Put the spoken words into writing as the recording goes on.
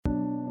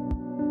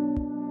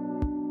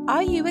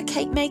Are you a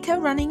cake maker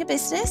running a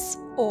business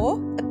or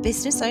a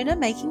business owner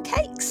making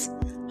cakes?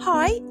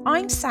 Hi,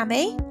 I'm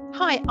Sammie.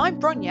 Hi, I'm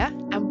Bronya,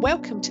 and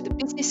welcome to the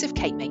Business of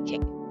Cake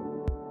Making.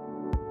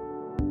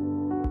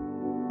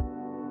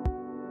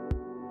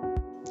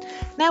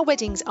 Now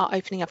weddings are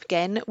opening up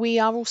again, we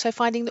are also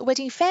finding that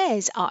wedding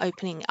fairs are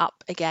opening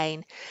up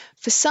again.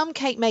 For some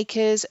cake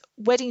makers,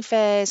 wedding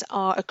fairs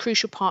are a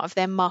crucial part of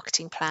their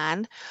marketing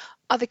plan.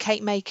 Other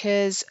cake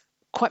makers,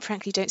 quite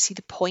frankly, don't see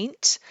the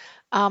point.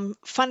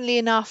 Funnily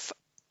enough,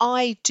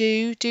 I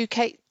do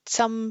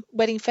some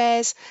wedding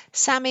fairs.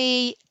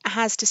 Sammie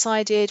has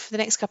decided for the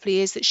next couple of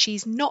years that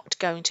she's not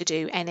going to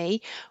do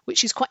any,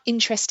 which is quite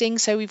interesting.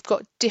 So we've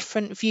got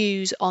different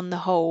views on the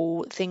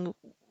whole thing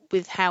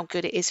with how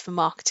good it is for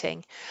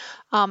marketing.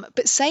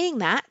 But saying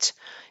that,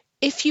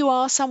 if you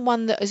are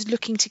someone that is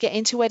looking to get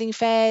into wedding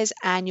fairs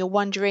and you're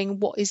wondering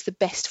what is the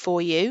best for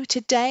you,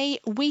 today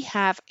we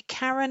have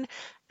Karen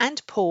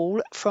and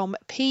Paul from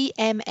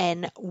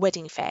PMN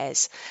Wedding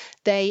Fayres.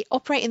 They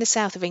operate in the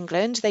south of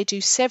England. They do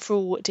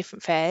several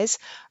different fairs,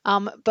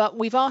 but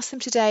we've asked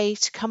them today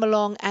to come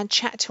along and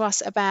chat to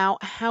us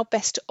about how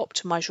best to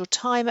optimise your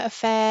time at a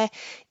fair.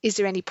 Is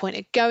there any point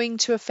of going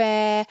to a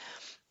fair?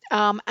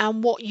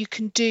 And what you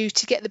can do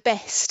to get the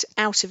best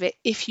out of it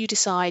if you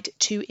decide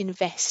to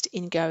invest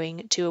in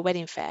going to a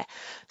wedding fair.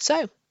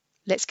 So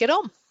let's get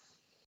on.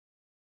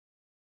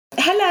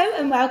 Hello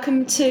and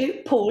welcome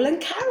to Paul and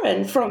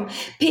Karen from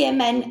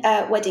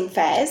PMN Wedding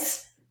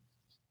Fayres.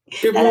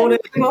 Good morning.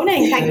 Good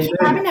morning. Thank you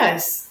for having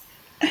us.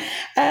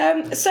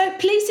 So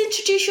please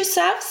introduce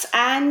yourselves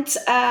and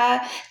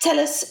tell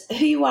us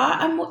who you are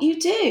and what you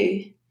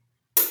do.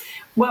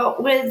 Well,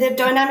 we're the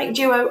dynamic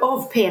duo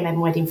of PMN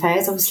Wedding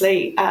Fayres.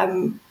 Obviously,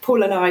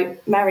 Paul and I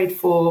married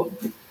for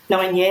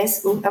 9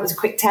 years. Ooh, that was a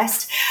quick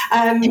test.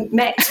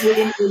 Met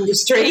within the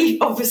industry,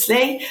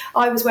 obviously.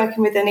 I was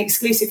working with an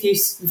exclusive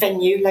use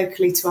venue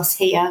locally to us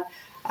here.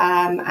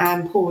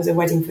 And Paul was a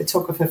wedding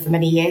photographer for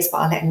many years, but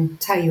I'll let him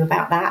tell you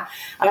about that.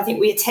 And I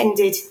think we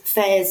attended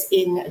fairs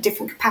in a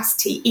different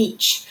capacity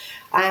each.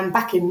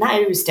 Back in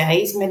those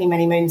days, many,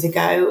 many moons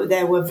ago,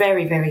 there were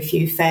very, very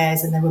few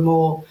fairs and there were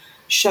more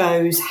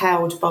shows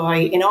held by,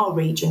 in our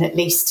region at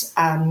least,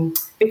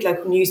 big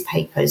local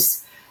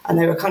newspapers, and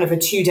they were kind of a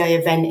 2-day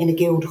event in a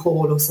guild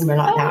hall or somewhere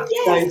like that.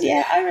 Yes,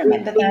 yeah, I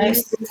remember we those.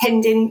 used to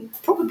attending,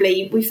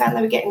 probably we found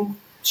they were getting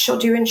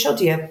shoddier and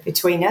shoddier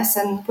between us,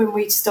 and when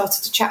we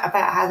started to chat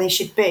about how they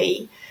should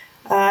be,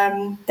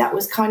 that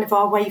was kind of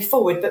our way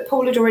forward. But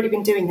Paul had already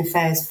been doing the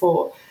fairs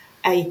for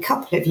a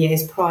couple of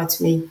years prior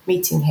to me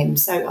meeting him,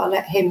 so I'll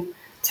let him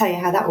tell you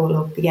how that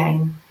all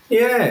began.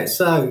 Yeah,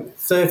 so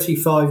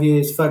 35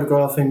 years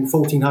photographing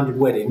 1,400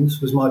 weddings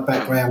was my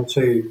background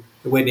to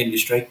the wedding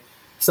industry.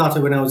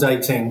 Started when I was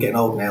 18, getting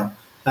old now.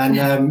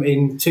 And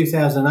in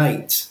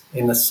 2008,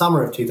 in the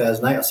summer of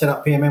 2008, I set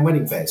up PMN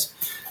Wedding Fayres,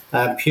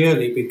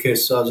 purely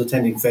because I was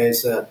attending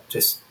fairs that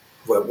just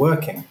weren't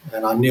working,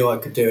 and I knew I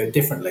could do it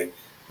differently.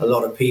 A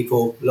lot of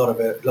people, a lot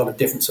of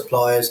different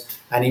suppliers,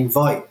 and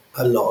invite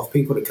a lot of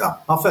people to come.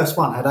 Our first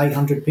one had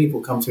 800 people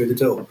come through the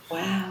door.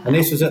 Wow. And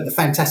this was at the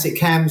fantastic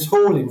Cams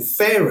Hall in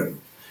Fareham,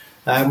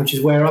 which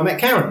is where I met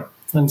Karen.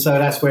 And so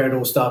that's where it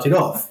all started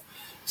off.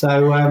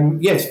 So,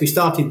 yes, we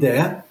started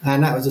there,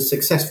 and that was a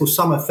successful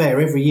summer fair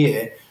every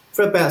year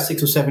for about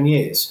 6 or 7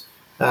 years.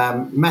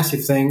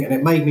 Massive thing, and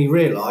it made me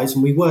realise,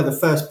 and we were the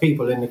first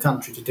people in the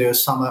country to do a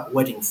summer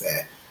wedding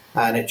fair,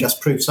 and it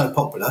just proved so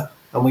popular,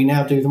 and we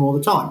now do them all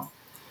the time.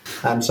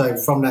 So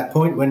from that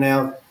point, we're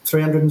now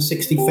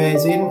 360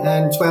 fairs in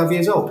and 12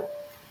 years old.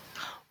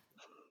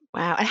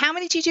 Wow. And how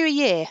many do you do a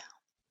year?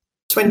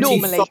 25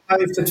 normally?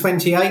 to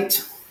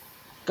 28.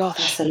 Gosh.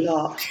 That's a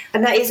lot.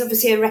 And that is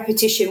obviously a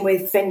repetition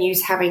with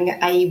venues having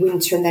a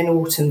winter and then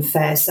autumn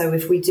fair. So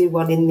if we do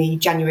one in the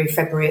January,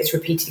 February, it's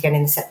repeated again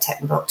in the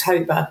September,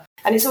 October.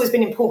 And it's always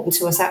been important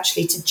to us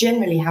actually to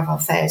generally have our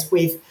fairs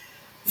with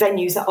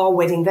venues that are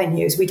wedding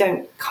venues. We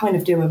don't kind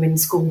of do them in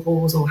school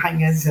halls or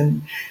hangars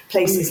and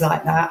places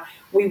like that.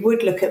 We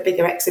would look at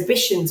bigger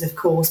exhibitions, of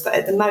course, but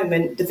at the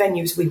moment, the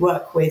venues we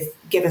work with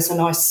give us a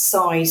nice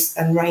size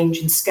and range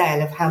and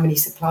scale of how many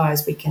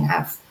suppliers we can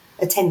have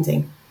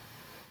attending.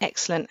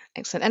 Excellent.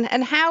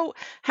 And how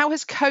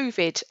has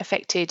COVID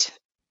affected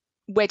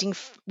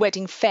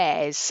wedding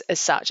fairs as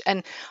such?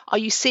 And are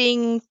you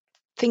seeing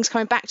things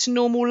coming back to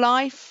normal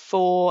life,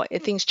 or are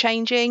things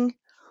changing?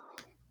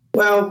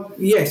 Well,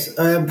 yes.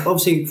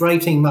 Obviously, for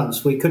 18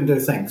 months, we couldn't do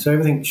a thing. So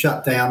everything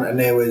shut down and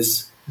there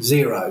was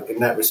zero in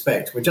that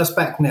respect. We're just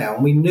back now,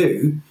 and we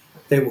knew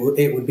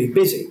it would be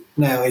busy.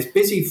 Now, it's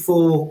busy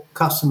for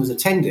customers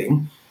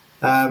attending.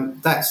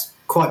 That's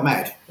quite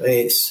mad.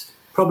 It's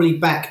probably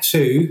back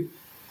to,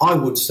 I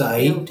would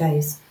say, The old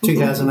days.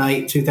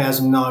 2008,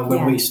 2009,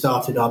 when we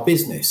started our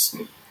business.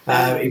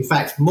 In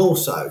fact, more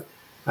so,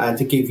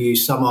 to give you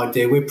some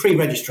idea. We're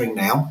pre-registering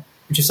now,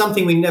 which is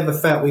something we never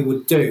felt we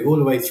would do all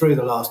the way through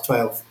the last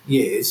 12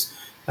 years.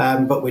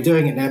 But we're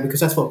doing it now because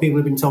that's what people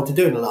have been told to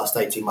do in the last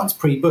 18 months,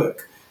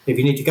 pre-book. If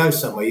you need to go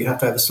somewhere, you have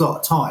to have a slot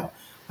of time.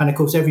 And of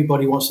course,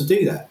 everybody wants to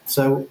do that.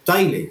 So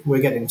daily,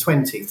 we're getting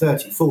 20,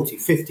 30, 40,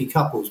 50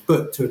 couples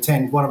booked to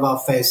attend one of our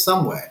fairs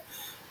somewhere.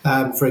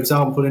 For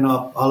example, in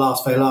our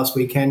last fair last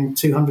weekend,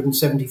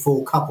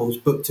 274 couples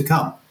booked to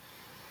come.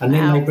 And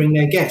then they bring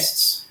their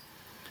guests.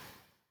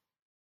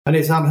 And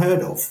it's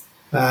unheard of.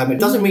 It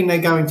doesn't mean they're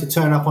going to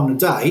turn up on the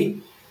day,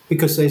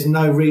 because there's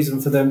no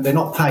reason for them. They're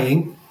not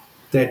paying.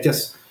 They're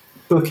just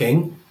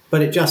booking.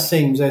 But it just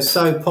seems they're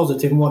so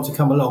positive and want to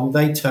come along,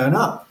 they turn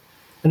up.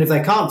 And if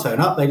they can't turn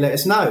up, they let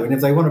us know. And if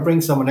they want to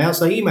bring someone else,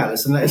 they email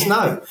us and let us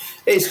know.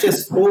 It's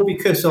just all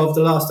because of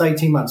the last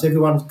 18 months.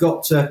 Everyone's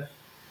got to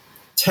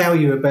tell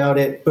you about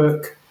it,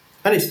 book,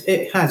 and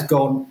it has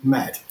gone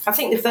mad. I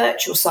think the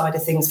virtual side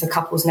of things for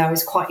couples now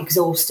is quite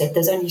exhausted.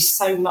 There's only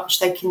so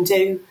much they can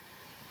do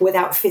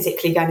without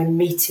physically going and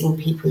meeting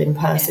people in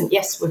person.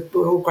 Yeah. Yes,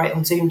 we're all great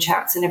on Zoom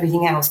chats and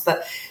everything else,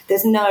 but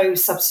there's no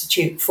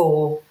substitute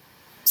for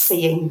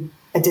seeing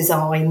a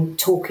design,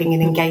 talking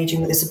and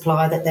engaging with a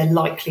supplier that they're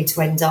likely to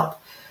end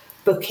up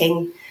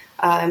booking.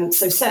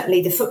 So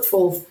certainly the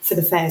footfall for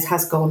the fairs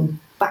has gone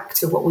back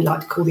to what we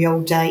like to call the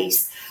old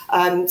days.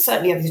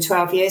 Certainly over the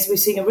 12 years, we've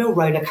seen a real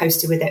roller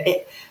coaster with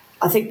it.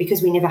 I think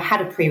because we never had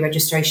a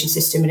pre-registration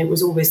system, and it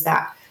was always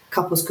that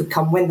couples could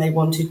come when they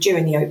wanted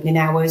during the opening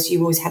hours. You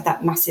always had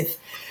that massive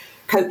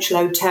coach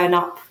load turn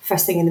up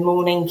first thing in the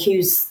morning,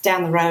 queues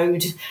down the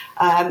road,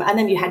 and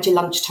then you had your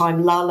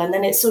lunchtime lull, and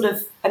then it's sort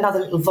of another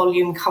little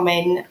volume come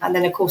in, and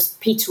then of course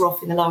peter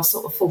off in the last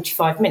sort of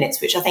 45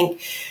 minutes, which I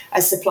think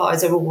as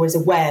suppliers are always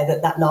aware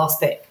that last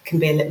bit can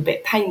be a little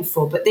bit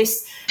painful. But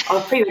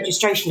our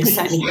pre-registration has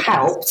certainly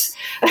helped.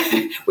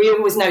 We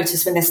always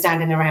notice when they're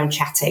standing around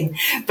chatting,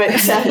 but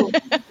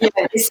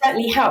it's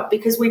certainly helped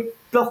because we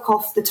block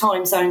off the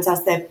time zones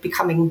as they're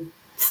becoming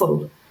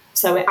full.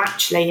 So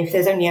actually, if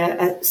there's only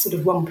a sort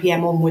of 1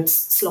 p.m. onwards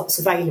slots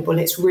available,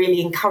 it's really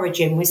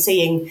encouraging. We're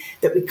seeing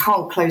that we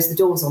can't close the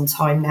doors on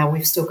time now.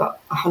 We've still got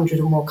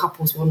 100 or more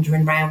couples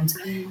wandering around,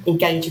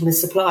 engaging with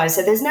suppliers.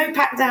 So there's no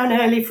pack down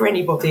early for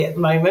anybody at the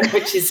moment,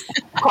 which is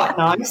quite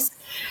nice.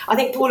 I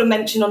think Paula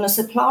mentioned on the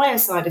supplier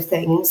side of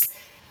things,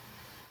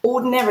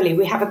 ordinarily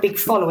we have a big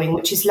following,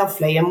 which is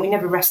lovely, and we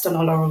never rest on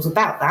our laurels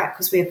about that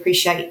because we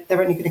appreciate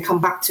they're only going to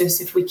come back to us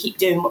if we keep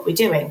doing what we're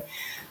doing.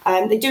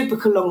 They do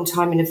book a long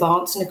time in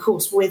advance, and of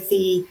course with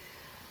the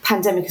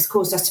pandemic has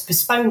caused us to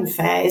postpone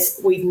fairs,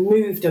 we've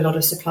moved a lot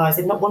of suppliers.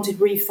 They've not wanted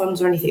refunds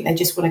or anything, they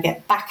just want to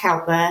get back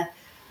out there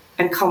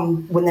and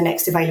come when the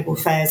next available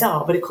fairs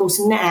are. But of course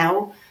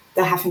now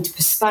they're having to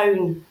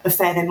postpone a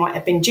fair they might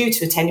have been due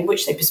to attend, in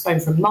which they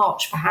postponed from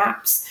March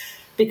perhaps,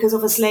 because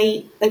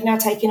obviously they've now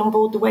taken on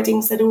board the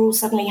weddings that are all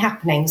suddenly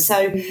happening.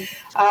 So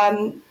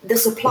the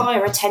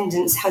supplier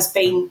attendance has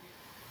been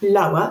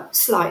lower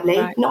slightly,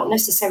 right. Not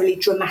necessarily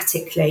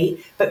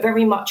dramatically, but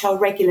very much our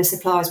regular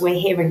suppliers we're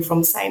hearing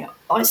from saying,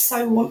 I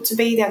so want to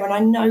be there and I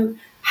know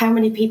how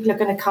many people are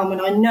going to come and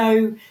I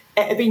know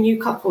it'll be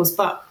new couples,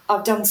 but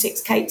I've done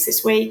 6 cakes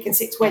this week and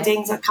 6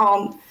 weddings, I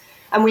can't.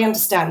 And we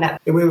understand that.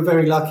 We were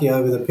very lucky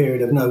over the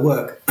period of no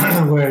work,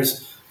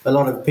 whereas a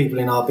lot of people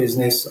in our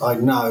business, I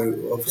know,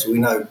 obviously we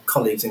know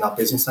colleagues in our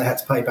business, they had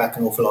to pay back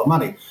an awful lot of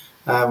money.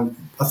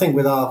 I think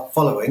with our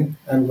following,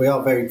 and we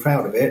are very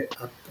proud of it,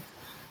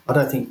 I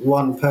don't think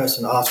one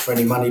person asked for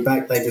any money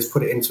back. They just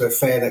put it into a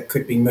fair that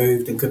could be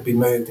moved and could be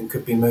moved and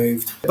could be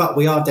moved. But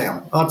we are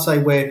down. I'd say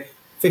we're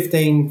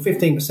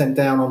 15%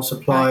 down on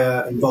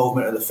supplier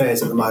involvement at the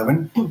fairs at the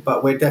moment,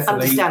 but we're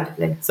definitely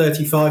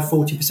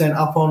 35-40%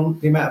 up on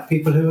the amount of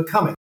people who are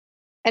coming.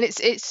 And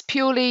it's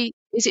purely,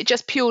 is it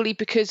just purely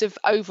because of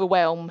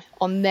overwhelm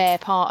on their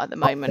part at the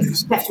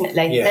moment?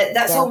 Definitely. Yeah.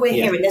 That's all we're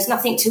hearing. There's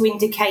nothing to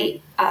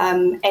indicate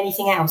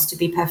anything else, to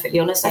be perfectly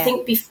honest. I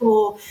think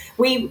before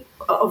we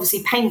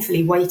obviously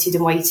painfully waited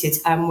and waited,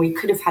 we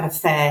could have had a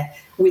fair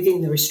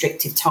within the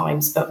restrictive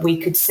times, but we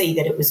could see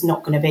that it was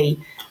not going to be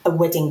a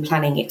wedding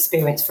planning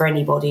experience for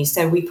anybody.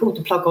 So we pulled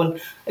the plug on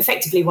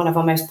effectively one of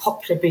our most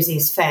popular,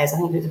 busiest fairs. I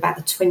think it was about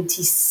the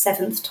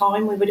 27th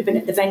time we would have been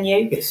at the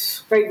venue.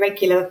 Yes. Very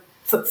regular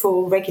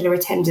footfall, regular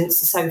attendance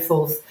and so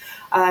forth.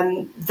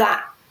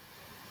 That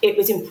it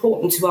was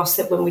important to us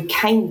that when we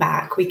came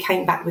back with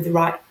the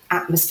right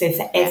atmosphere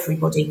for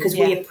everybody, because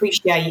we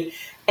appreciate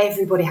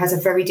everybody has a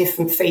very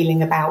different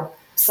feeling about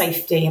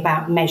safety,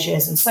 about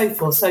measures and so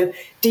forth. So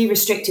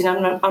de-restricted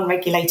and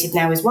unregulated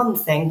now is one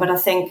thing, but I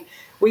think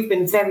we've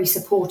been very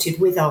supported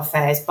with our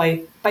fairs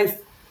by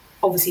both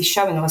obviously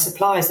showing our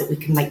suppliers that we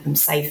can make them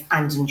safe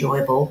and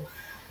enjoyable,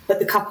 but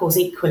the couples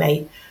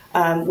equally.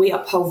 We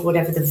uphold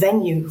whatever the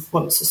venue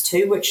wants us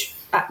to, which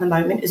at the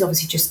moment is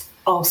obviously just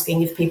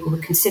asking if people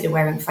would consider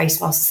wearing face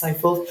masks and so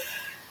forth.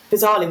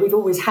 Bizarrely, we've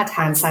always had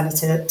hand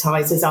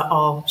sanitisers at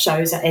our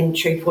shows, at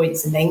entry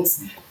points and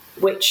things,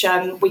 which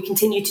we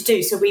continue to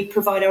do. So we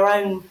provide our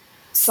own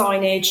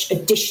signage,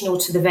 additional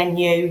to the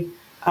venue,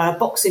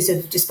 boxes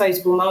of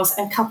disposable masks,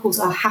 and couples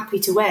are happy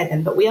to wear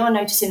them. But we are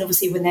noticing,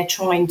 obviously, when they're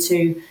trying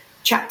to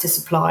chat to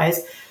suppliers,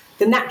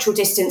 the natural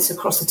distance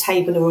across a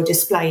table or a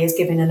display is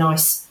giving a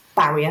nice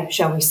barrier,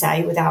 shall we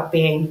say, without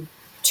being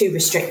too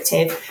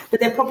restrictive, but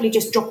they're probably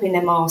just dropping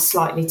their mask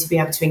slightly to be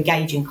able to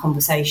engage in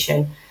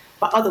conversation.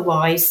 But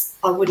otherwise,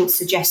 I wouldn't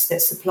suggest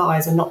that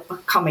suppliers are not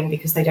coming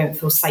because they don't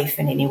feel safe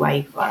in any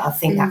way. I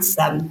think that's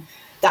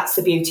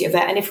the beauty of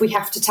it. And if we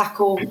have to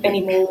tackle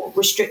any more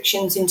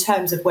restrictions in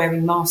terms of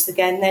wearing masks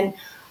again, then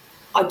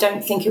I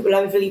don't think it will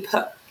overly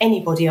put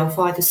anybody off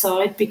either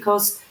side,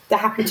 because they're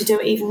happy to do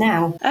it even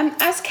now.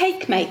 As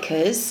cake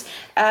makers,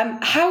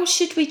 how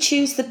should we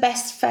choose the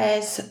best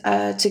fairs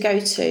to go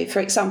to? For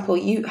example,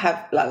 you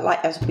have,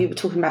 like as we were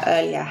talking about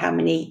earlier, how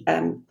many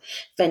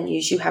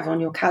venues you have on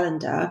your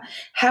calendar.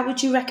 How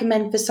would you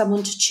recommend for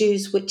someone to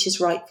choose which is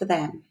right for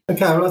them?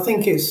 Okay, well, I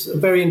think it's a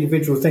very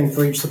individual thing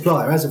for each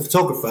supplier. As a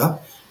photographer,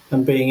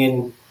 and being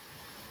in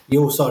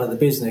your side of the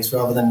business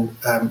rather than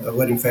a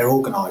wedding fair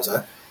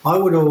organiser, I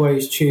would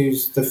always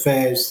choose the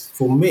fairs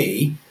for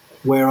me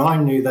where I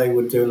knew they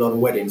would do a lot of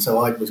weddings, so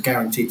I was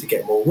guaranteed to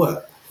get more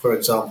work. For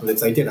example, if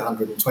they did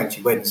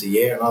 120 weddings a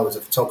year and I was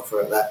a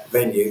photographer at that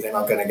venue, then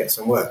I'm going to get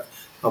some work.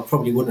 I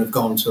probably wouldn't have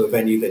gone to a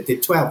venue that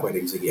did 12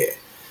 weddings a year.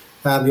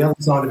 The other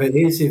side of it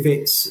is, if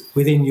it's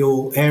within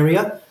your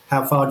area,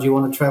 how far do you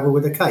want to travel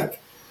with a cake?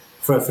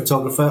 For a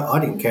photographer, I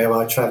didn't care if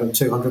I travelled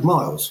 200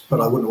 miles, but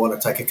I wouldn't want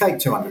to take a cake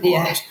 200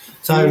 miles.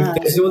 So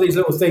there's all these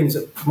little things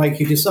that make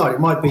you decide.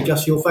 It might be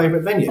just your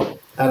favourite venue.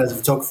 And as a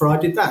photographer, I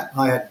did that.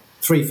 I had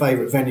 3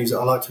 favourite venues that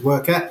I like to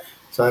work at,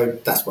 so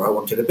that's where I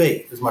wanted to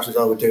be, as much as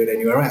I would do it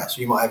anywhere else.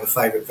 You might have a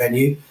favourite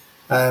venue.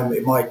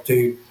 It might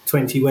do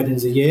 20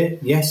 weddings a year.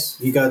 Yes,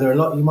 you go there a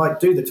lot, you might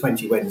do the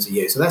 20 weddings a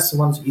year. So that's the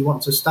ones that you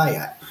want to stay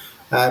at.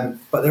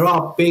 But there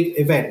are big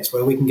events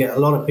where we can get a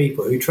lot of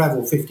people who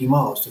travel 50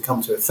 miles to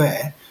come to a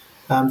fair.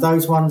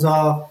 Those ones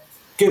are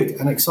good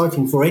and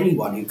exciting for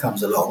anyone who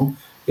comes along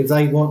if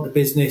they want the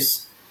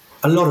business,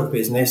 a lot of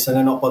business, and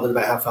they're not bothered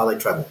about how far they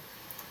travel.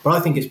 But I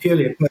think it's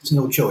purely a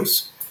personal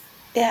choice.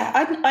 Yeah,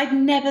 I'd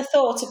never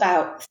thought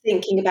about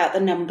thinking about the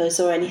numbers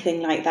or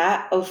anything like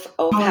that of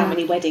how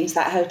many weddings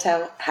that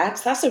hotel had.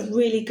 That's a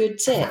really good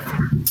tip.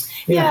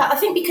 Yeah, I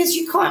think because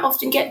you quite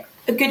often get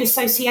a good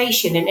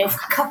association, and if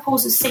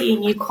couples are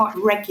seeing you quite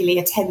regularly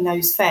attend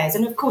those fairs,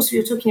 and of course we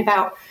were talking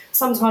about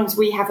sometimes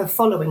we have a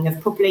following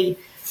of probably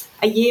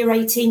a year,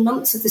 18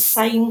 months of the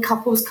same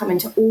couples coming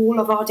to all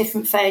of our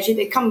different fairs.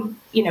 They come,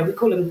 we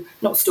call them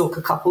not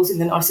stalker couples in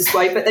the nicest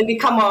way, but they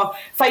become our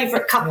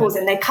favourite couples,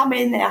 and they come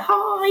in, they're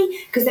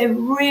hi, because they're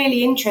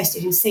really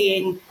interested in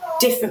seeing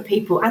different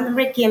people and the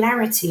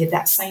regularity of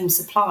that same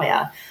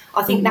supplier.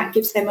 I think that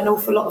gives them an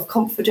awful lot of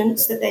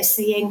confidence that they're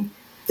seeing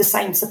the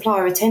same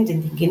supplier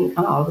attending, thinking,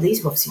 oh, well,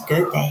 these are obviously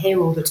good, they're here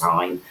all the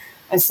time,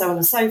 and so on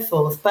and so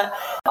forth. But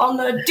on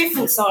the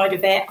different side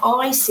of it,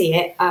 I see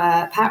it,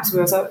 perhaps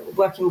where I was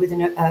working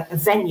within a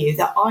venue,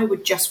 that I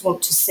would just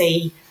want to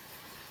see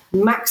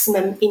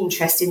maximum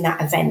interest in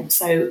that event.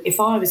 So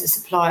if I was a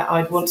supplier,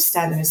 I'd want to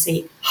stand there and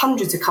see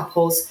hundreds of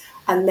couples,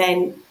 and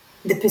then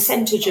the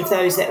percentage of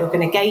those that are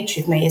going to engage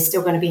with me is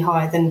still going to be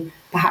higher than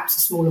perhaps a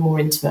smaller, more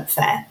intimate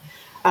fair.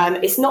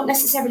 It's not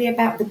necessarily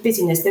about the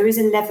busyness. There is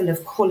a level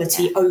of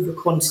quality over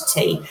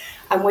quantity.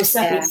 And we're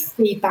certainly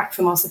feedback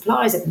from our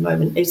suppliers at the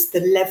moment is the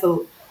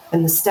level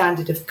and the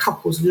standard of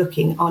couples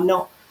looking are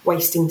not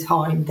wasting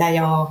time. They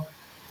are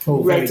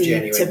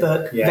ready to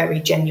book, very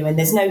genuine.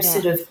 There's no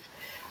sort of,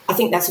 I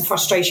think that's a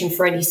frustration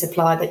for any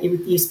supplier, that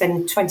you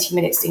spend 20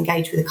 minutes to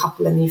engage with a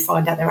couple and you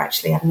find out they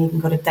actually haven't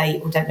even got a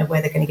date or don't know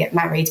where they're going to get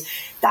married.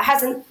 That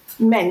hasn't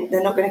meant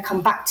they're not going to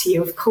come back to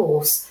you, of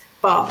course,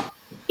 but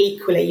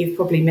equally you've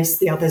probably missed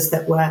the others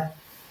that were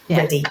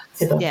ready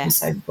to book and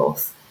so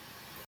forth.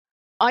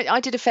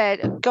 I did a fair,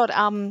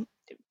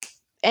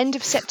 end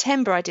of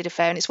September I did a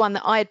fair, and it's one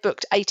that I had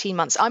booked 18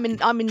 months. I'm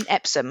in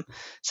Epsom,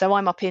 so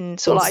I'm up in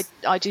sort of like,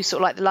 I do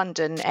sort of like the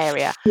London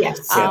area.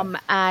 Yes.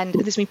 And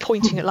there's me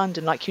pointing at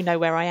London like you know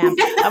where I am.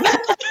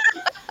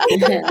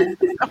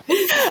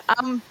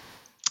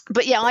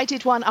 But yeah, I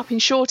did one up in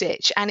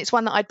Shoreditch, and it's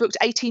one that I'd booked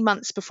 18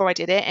 months before I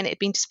did it, and it had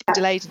been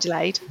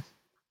delayed.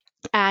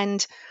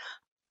 And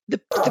the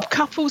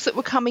couples that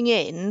were coming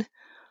in,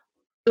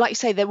 like you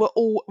say, they were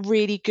all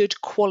really good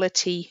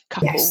quality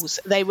couples. Yes.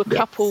 They were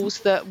couples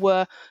that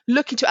were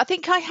looking to, I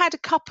think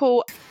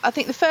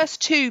the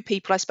first 2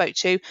 people I spoke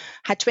to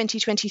had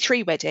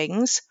 2023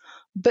 weddings,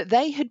 but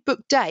they had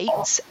booked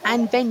dates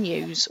and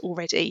venues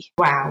already.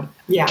 Wow.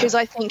 Yeah. Because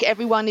I think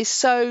everyone is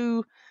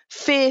so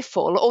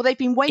fearful, or they've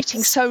been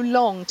waiting so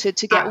long to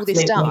get all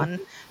this done,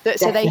 that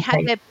so they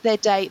had their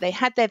date, they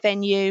had their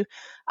venue,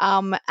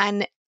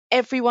 and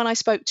everyone I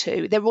spoke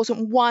to, there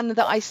wasn't one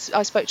that I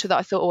spoke to that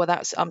I thought,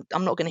 that's I'm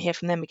not going to hear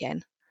from them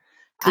again.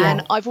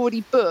 And I've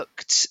already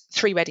booked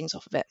 3 weddings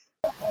off of it.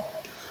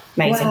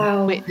 Amazing.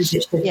 Wow.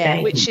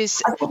 Which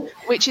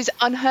is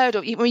unheard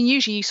of. I mean,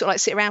 usually you sort of like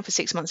sit around for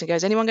 6 months and go,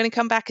 is anyone going to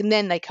come back? And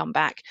then they come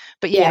back.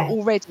 But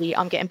already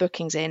I'm getting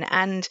bookings in,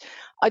 and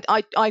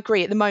I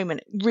agree. At the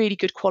moment, really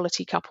good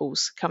quality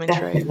couples coming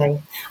through.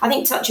 Definitely. I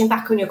think touching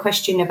back on your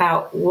question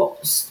about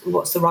what's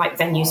the right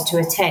venues to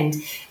attend,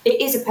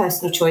 it is a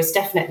personal choice,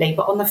 definitely.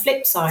 But on the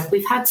flip side,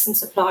 we've had some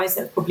suppliers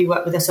that have probably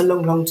worked with us a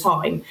long, long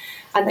time,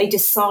 and they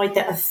decide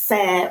that a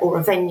fair or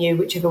a venue,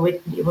 whichever way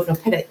you want to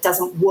put it,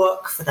 doesn't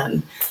work for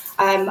them.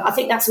 I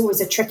think that's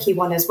always a tricky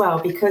one as well,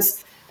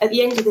 because at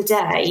the end of the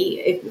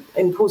day,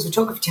 in Paul's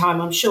photography time,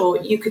 I'm sure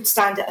you could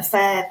stand at a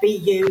fair, be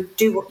you,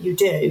 do what you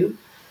do.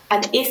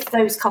 And if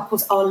those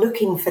couples are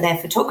looking for their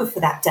photographer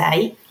that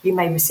day, you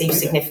may receive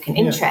significant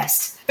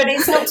interest. But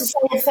it's not to say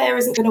a fair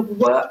isn't going to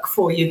work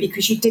for you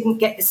because you didn't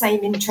get the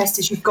same interest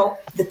as you got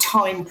the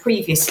time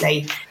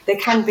previously. There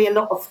can be a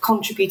lot of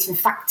contributing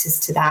factors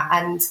to that.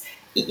 And,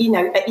 you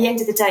know, at the end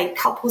of the day,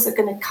 couples are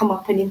going to come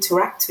up and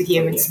interact with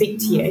you and speak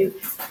to you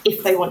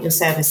if they want your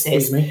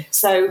services.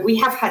 So we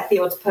have had the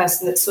odd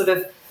person that sort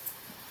of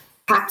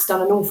perhaps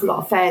done an awful lot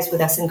of fairs with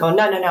us and gone,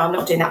 no, I'm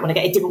not doing that one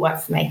again. It didn't work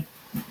for me.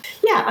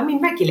 Yeah, I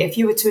mean, regularly, if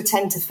you were to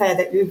attend a fair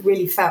that you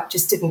really felt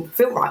just didn't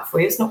feel right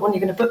for you, it's not one you're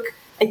going to book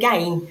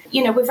again.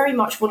 You know, we very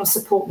much want to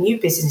support new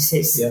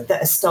businesses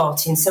that are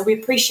starting. So we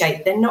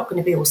appreciate they're not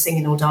going to be all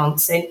singing or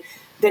dancing.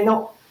 They're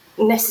not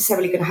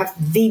necessarily going to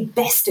have the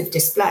best of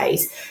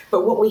displays.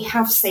 But what we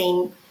have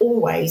seen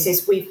always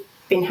is we've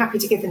been happy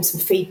to give them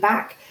some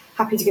feedback,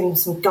 happy to give them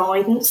some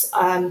guidance.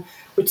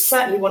 We'd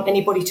certainly want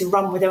anybody to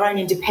run with their own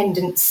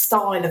independent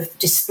style of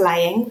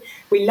displaying.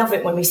 We love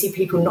it when we see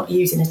people not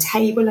using a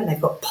table and they've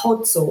got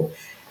pods or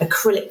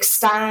acrylic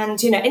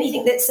stand, you know,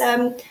 anything that's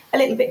a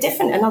little bit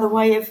different, another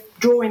way of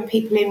drawing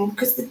people in,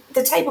 because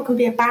the table can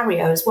be a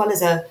barrier as well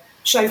as a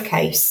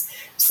showcase.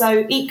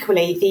 So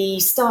equally, the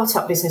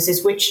startup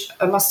businesses, which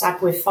I must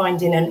add, we're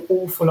finding an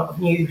awful lot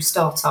of new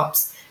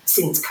startups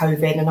since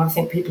COVID, and I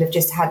think people have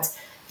just had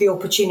the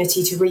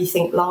opportunity to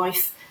rethink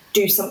life,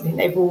 do something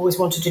they've always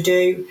wanted to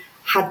do,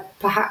 had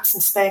perhaps some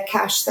spare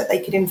cash that they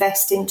could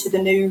invest into the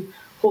new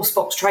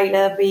horsebox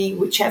trailer, be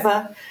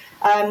whichever.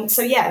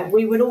 So yeah,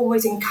 we would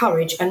always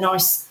encourage a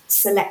nice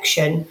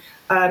selection.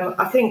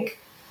 I think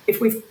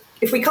if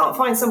we can't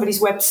find somebody's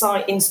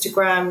website,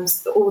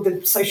 Instagrams, or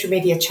the social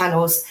media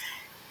channels,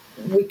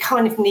 we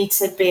kind of need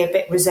to be a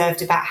bit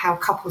reserved about how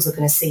couples are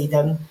going to see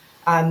them.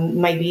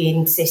 Maybe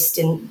insist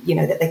in, you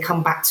know, that they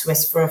come back to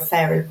us for a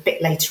fair a bit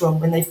later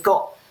on when they've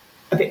got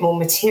a bit more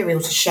material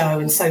to show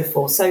and so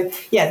forth. So,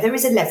 yeah, there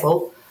is a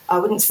level. I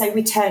wouldn't say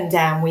we turn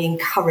down, we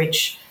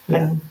encourage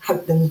and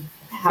hope them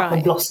have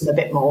them blossom a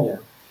bit more.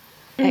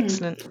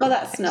 Excellent. Well,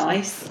 that's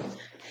nice.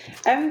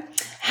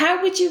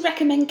 How would you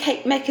recommend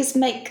cake makers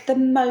make the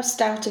most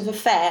out of a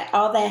fair?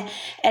 Are there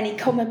any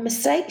common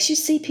mistakes you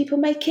see people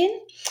making?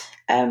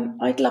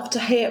 I'd love to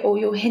hear all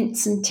your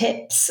hints and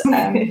tips.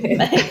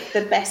 Make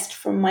the best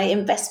from my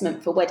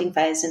investment for wedding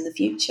fairs in the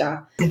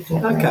future.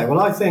 Okay,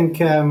 well, I think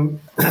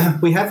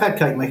we have had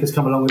cake makers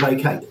come along with a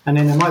cake, and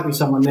then there might be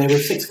someone there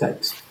with 6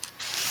 cakes.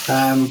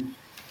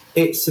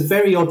 It's a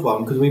very odd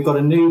one because we've got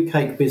a new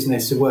cake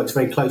business who works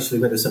very closely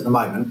with us at the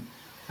moment,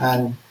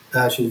 and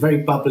she's a very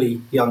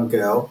bubbly young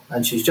girl,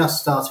 and she's just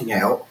starting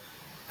out,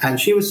 and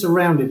she was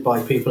surrounded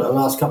by people at the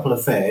last couple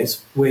of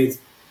fairs with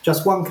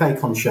just 1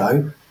 cake on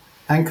show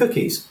and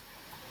cookies.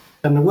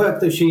 And the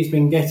work that she's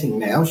been getting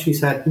now,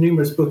 she's had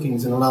numerous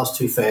bookings in the last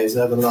 2 fairs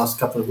over the last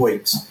couple of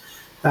weeks.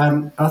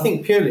 I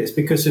think purely it's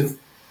because of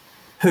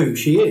who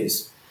she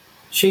is.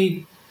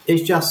 She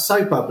is just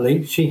so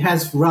bubbly. She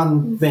has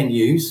run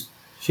venues.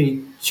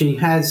 She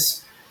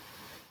has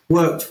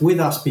worked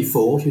with us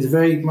before. She's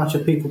very much a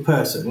people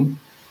person.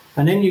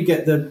 And then you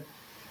get the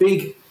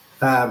big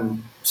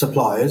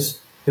suppliers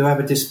who have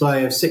a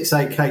display of 6,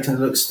 8 cakes and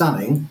it looks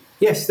stunning.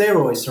 Yes, they're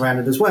always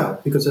surrounded as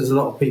well because there's a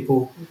lot of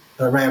people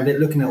around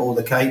it looking at all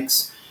the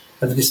cakes.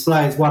 And the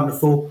display is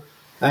wonderful,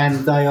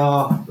 and they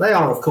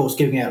are of course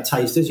giving out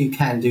tasters. You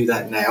can do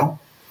that now,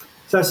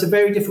 so it's a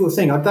very difficult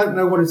thing. I don't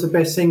know what is the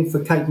best thing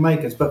for cake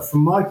makers, but from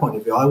my point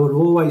of view, I would have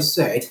always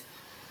said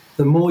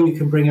the more you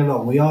can bring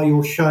along. We are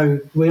your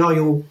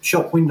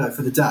shop window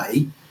for the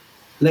day.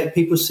 Let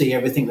people see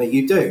everything that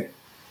you do.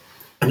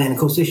 And then of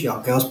course this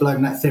young girl's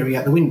blowing that theory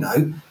out the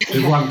window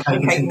with 1 cake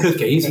and some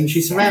cookies, and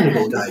she's surrounded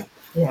all day.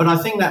 Yeah. But I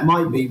think that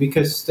might be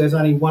because there's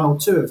only 1 or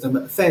 2 of them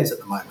at the fairs at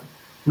the moment,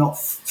 not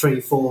 3,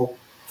 4,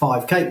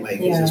 5 cake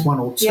makers. Yeah. There's 1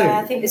 or 2. Yeah,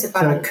 I think there's a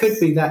balance. So it could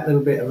be that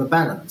little bit of a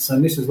balance.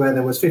 And this is where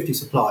there was 50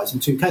 suppliers and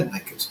 2 cake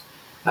makers.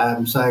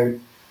 So,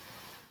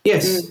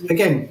 yes,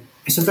 again,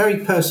 it's a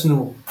very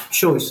personal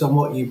choice on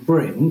what you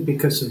bring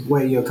because of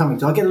where you're coming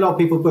to. I get a lot of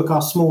people book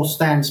our small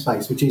stand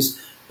space, which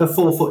is a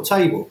 4-foot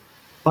table.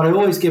 But I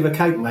always give a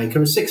cake maker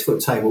a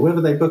 6-foot table,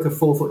 whether they book a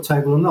 4-foot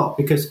table or not,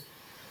 because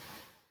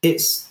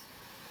it's...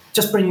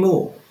 Just bring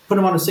more. Put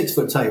them on a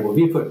 6-foot table. If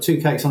you put 2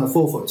 cakes on a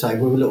 4-foot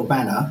table with a little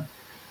banner,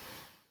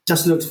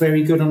 just looks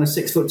very good on a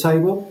 6-foot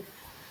table.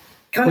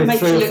 Kind of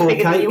makes you look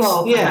bigger than you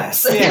are.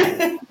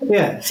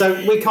 Yeah. So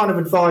we kind of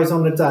advise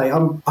on the day.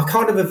 I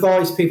kind of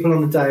advise people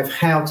on the day of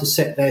how to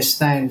set their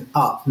stand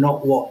up,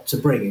 not what to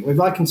bring. If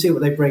I can see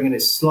what they bring and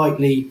it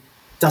slightly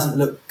doesn't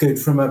look good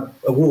from a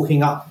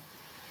walking up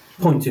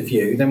point of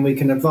view, then we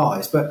can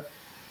advise. But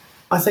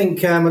I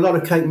think a lot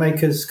of cake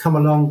makers come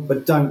along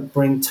but don't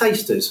bring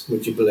tasters,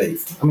 would you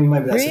believe? I mean,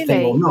 maybe that's a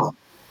thing or not.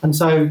 And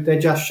so they're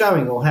just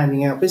showing or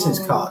handing out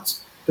business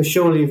cards. But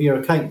surely if you're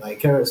a cake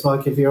maker, it's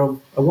like if you're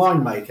a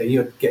wine maker,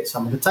 you'd get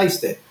someone to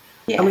taste it.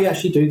 Yeah. And we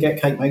actually do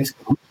get cake makers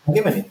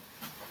giving it.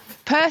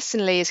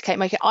 Personally, as a cake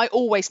maker, I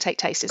always take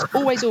tasters,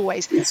 always.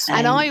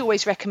 And I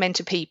always recommend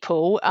to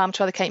people,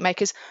 to other cake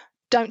makers,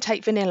 don't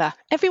take vanilla.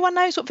 Everyone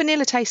knows what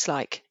vanilla tastes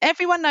like.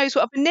 Everyone knows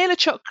what a vanilla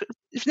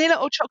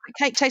or chocolate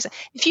cake tastes like.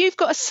 If you've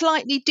got a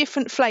slightly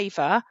different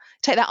flavour,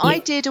 take that. Yeah. I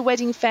did a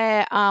wedding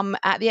fair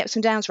at the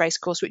Epsom Downs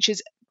racecourse, which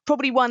is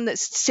probably one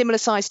that's similar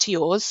size to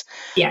yours.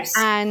 Yes.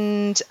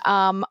 And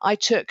I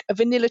took a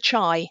vanilla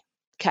chai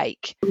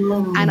cake,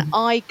 and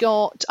I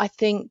got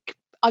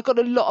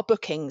a lot of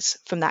bookings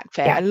from that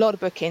fair, a lot of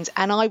bookings,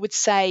 and I would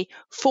say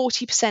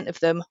 40%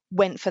 of them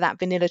went for that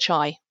vanilla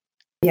chai.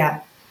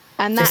 Yeah.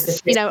 And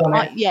that's,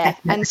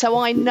 and so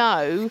I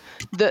know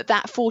that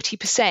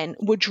 40%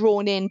 were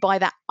drawn in by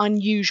that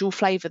unusual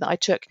flavour that I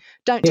took.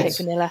 Don't take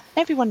vanilla.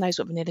 Everyone knows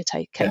what vanilla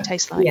cake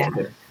tastes like. Yeah.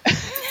 I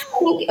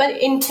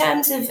think in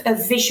terms of a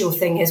visual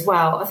thing as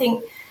well, I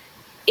think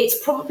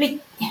it's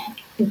probably,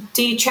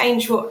 do you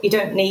change what you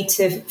don't need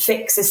to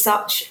fix as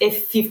such?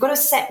 If you've got a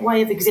set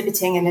way of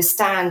exhibiting and a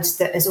stand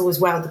that has always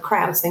wowed the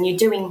crowds, then you're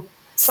doing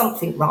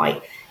something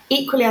right.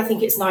 Equally, I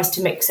think it's nice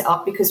to mix it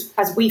up because,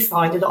 as we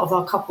find, a lot of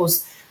our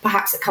couples,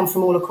 perhaps that come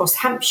from all across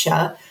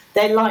Hampshire,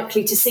 they're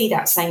likely to see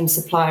that same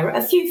supplier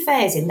at a few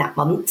fairs in that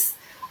month.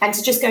 And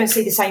to just go and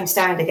see the same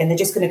stand again, they're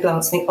just going to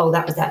glance and think, oh,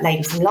 that was that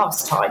lady from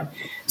last time.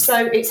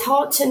 So it's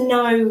hard to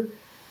know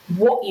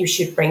what you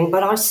should bring,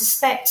 but I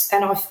suspect,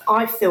 and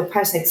I feel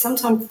personally, that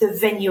sometimes the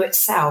venue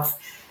itself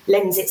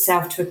lends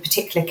itself to a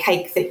particular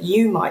cake that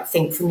you might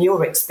think, from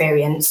your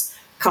experience,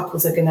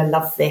 couples are going to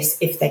love this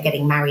if they're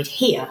getting married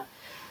here.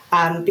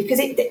 Because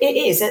it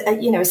is,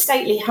 a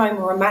stately home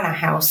or a manor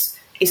house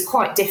is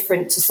quite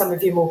different to some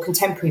of your more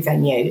contemporary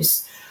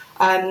venues.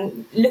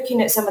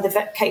 Looking at some of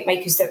the cake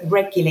makers that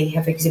regularly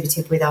have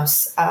exhibited with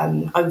us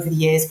over the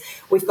years,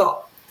 we've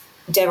got,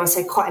 dare I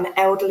say, quite an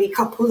elderly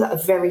couple that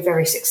are very,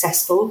 very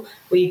successful.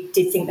 We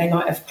did think they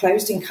might have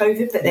closed in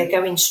COVID, but they're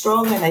going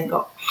strong and they've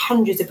got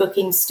hundreds of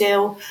bookings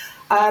still.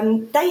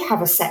 They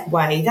have a set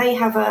way. They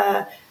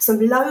have some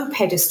low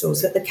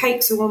pedestals that the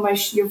cakes are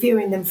almost, you're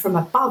viewing them from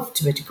above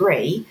to a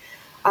degree,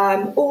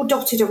 all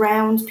dotted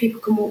around. People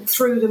can walk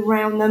through them,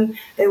 round them.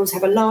 They always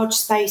have a large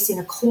space in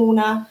a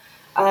corner.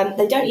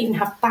 They don't even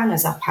have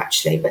banners up,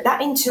 actually, but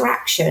that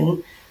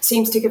interaction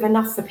seems to give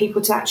enough for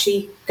people to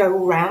actually go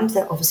all round.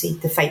 Obviously,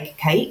 the fake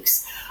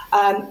cakes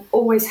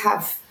always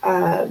have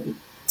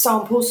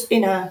samples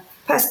in a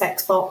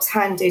Perspex box,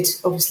 handed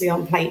obviously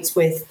on plates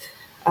with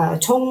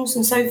tongs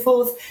and so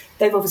forth.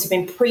 They've obviously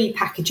been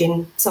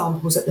pre-packaging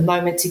samples at the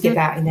moment to give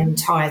out in their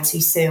entirety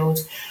sealed.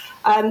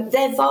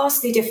 They're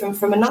vastly different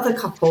from another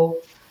couple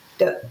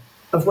that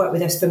have worked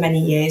with us for many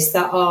years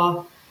that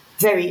are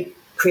very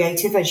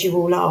creative, as you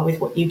all are with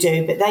what you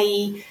do, but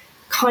they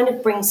kind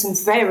of bring some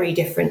very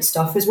different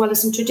stuff as well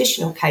as some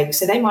traditional cakes.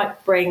 So they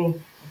might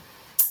bring,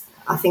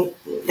 I think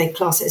they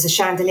class it as a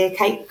chandelier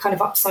cake, kind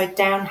of upside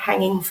down,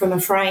 hanging from a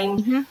frame.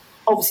 Mm-hmm.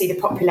 Obviously, the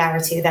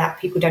popularity of that,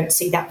 people don't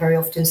see that very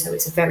often, so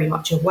it's very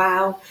much a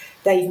wow.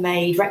 They've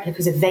made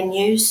replicas of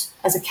venues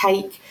as a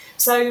cake.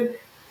 So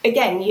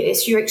again,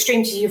 it's your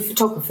extremes of your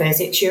photographers,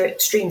 it's your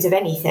extremes of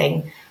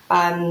anything.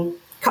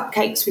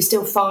 Cupcakes, we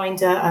still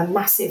find a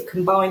massive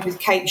combined with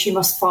cakes. You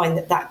must find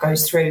that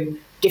goes through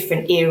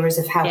different eras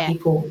of how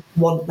people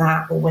want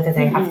that, or whether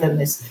they have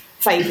them as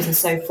favours and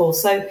so forth.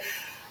 So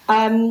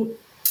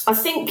I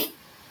think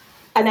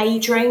an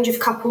age range of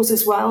couples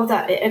as well,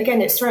 that,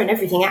 again, it's thrown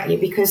everything at you,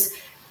 because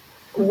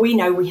we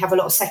know we have a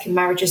lot of second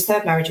marriages,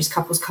 third marriages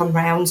couples come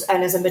round,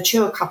 and as a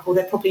mature couple,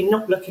 they're probably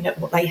not looking at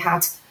what they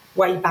had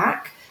way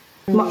back,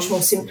 much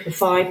more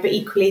simplified, but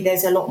equally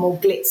there's a lot more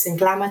glitz and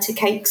glamour to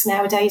cakes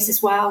nowadays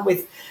as well,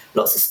 with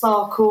lots of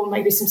sparkle,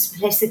 maybe some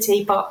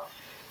simplicity, but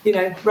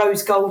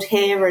rose gold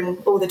here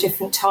and all the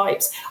different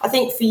types. I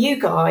think for you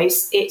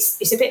guys,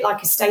 it's a bit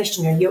like a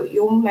stationer.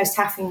 You're almost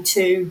having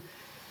to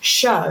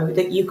show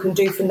that you can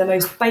do from the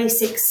most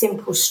basic,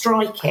 simple,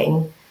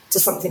 striking to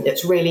something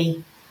that's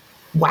really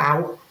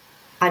wow.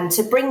 And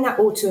to bring that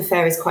all to a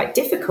fair is quite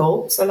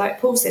difficult. So like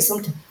Paul says,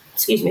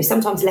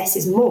 sometimes less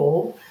is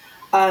more.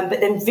 But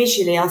then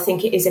visually, I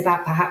think it is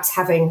about perhaps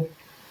having,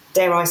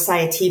 dare I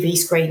say, a TV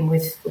screen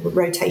with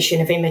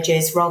rotation of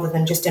images rather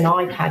than just an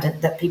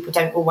iPad, that people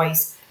don't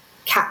always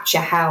capture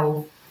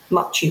how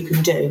much you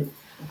can do.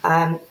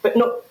 But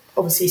not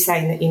obviously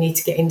saying that you need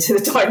to get into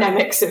the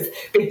dynamics of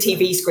big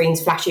TV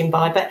screens flashing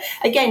by. But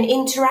again,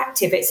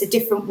 interactive, it's a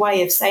different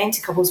way of saying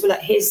to couples, well,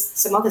 look, here's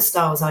some other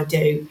styles I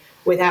do,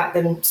 without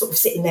them sort of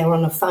sitting there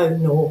on a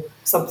phone or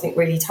something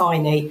really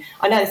tiny.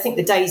 I think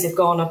the days have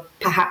gone of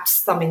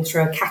perhaps thumbing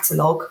through a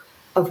catalogue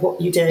of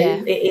what you do. Yeah.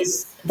 It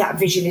is that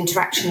visual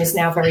interaction is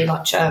now very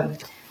much, a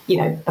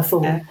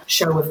full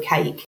show of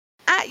cake.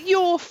 At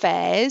your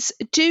fairs,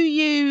 do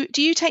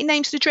you take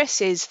names of the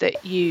dresses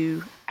that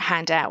you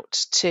hand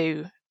out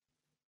to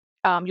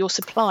your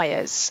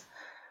suppliers?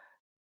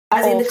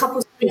 As in the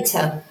couple's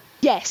data?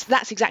 Yes,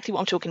 that's exactly what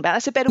I'm talking about.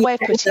 That's a better way of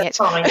putting it.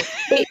 Fine.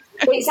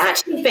 It's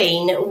actually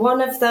been one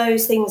of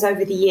those things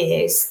over the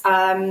years.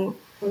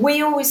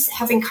 We always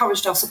have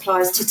encouraged our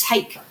suppliers to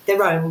take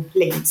their own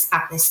leads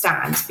at their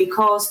stand,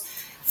 because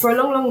for a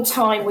long, long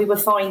time we were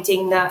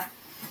finding that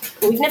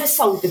we've never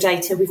sold the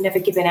data, we've never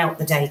given out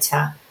the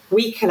data.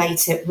 We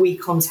collate it, we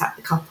contact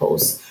the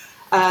couples.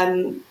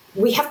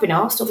 We have been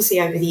asked,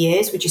 obviously, over the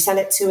years, would you sell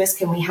it to us?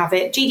 Can we have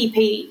it?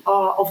 GDPR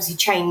obviously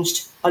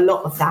changed a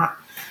lot of that.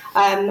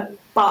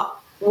 But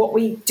what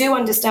we do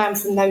understand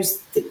from those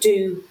that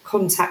do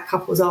contact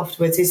couples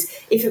afterwards is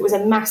if it was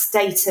a mass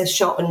data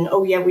shot and,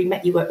 oh, yeah, we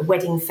met you at a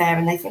wedding fair,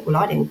 and they think, well,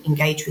 I didn't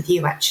engage with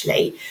you,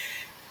 actually.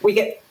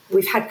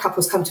 We've had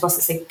couples come to us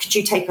and say, could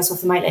you take us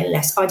off the mailing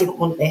list? I didn't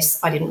want this.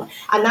 And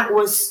that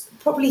was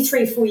probably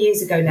 3 or 4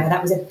 years ago now.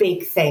 That was a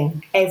big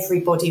thing,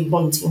 everybody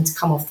wanting to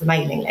come off the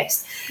mailing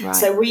list. Right.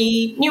 So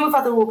we knew of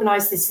other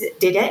organisers that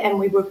did it, and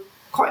we were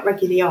quite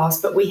regularly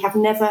asked, but we have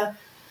never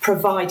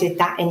provided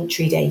that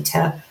entry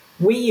data.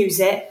 We use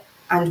it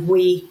and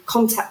we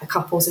contact the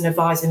couples and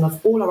advise them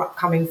of all our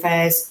upcoming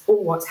fairs,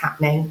 all what's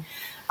happening.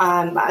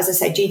 But as I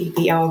say,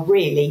 GDPR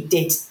really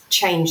did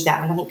change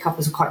that, and I think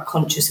couples are quite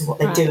conscious of what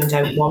they do and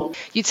don't want.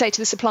 You'd say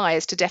to the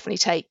suppliers to definitely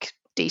take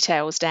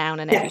details down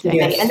and everything.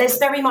 Definitely. And there's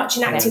very much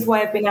an active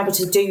way of being able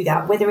to do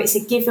that, whether it's a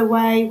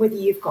giveaway, whether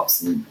you've got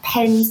some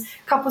pens.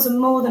 Couples are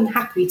more than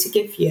happy to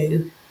give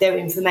you their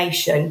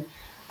information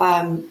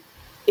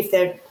if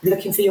they're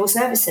looking for your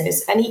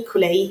services. And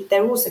equally,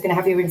 they're also going to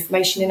have your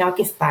information in our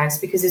gift bags,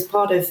 because as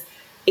part of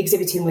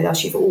exhibiting with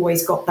us, you've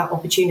always got that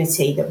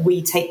opportunity that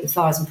we take the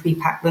flyers and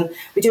pre-pack them.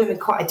 We do them in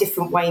quite a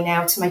different way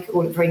now to make it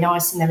all look very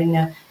nice, and they're in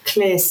a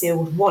clear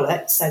sealed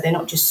wallet, so they're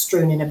not just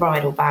strewn in a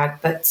bridal bag.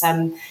 But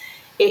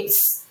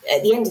it's,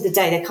 at the end of the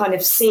day, they're kind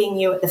of seeing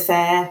you at the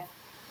fair,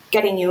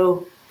 getting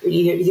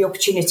the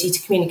opportunity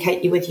to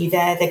communicate with you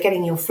there. They're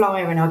getting your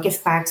flyer in our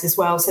gift bags as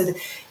well, so that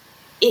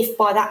if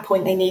by that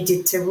point they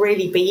needed to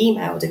really be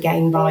emailed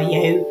again by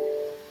you,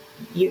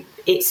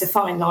 it's a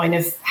fine line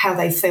of how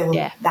they feel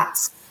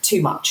that's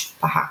too much,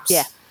 perhaps.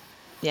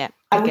 Yeah.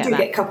 And we do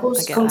get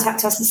couples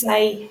contact us and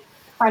say,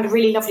 found a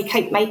really lovely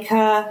cake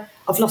maker,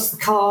 I've lost the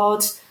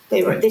card,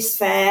 they were at this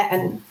fair,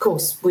 and of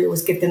course we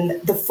always give them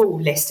the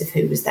full list of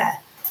who was there.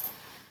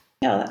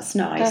 Oh, that's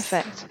nice.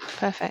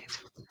 Perfect.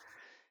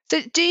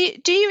 So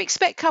do you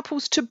expect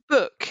couples to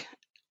book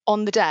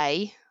on the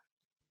day?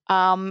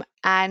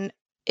 And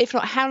if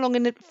not,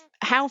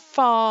 how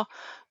far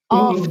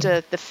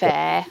after the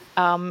fair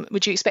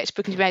would you expect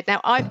booking to be made? Now,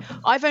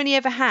 I've only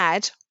ever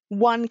had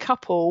one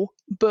couple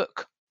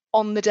book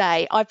on the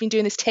day. I've been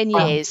doing this 10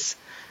 years,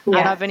 and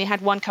I've only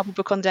had one couple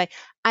book on the day.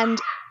 And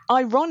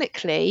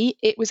ironically,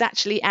 it was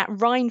actually at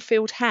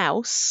Rhinefield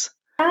House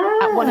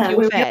at one of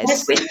your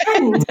fairs.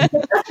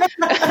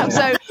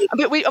 So,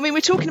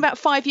 we're talking about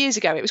 5 years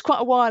ago. It was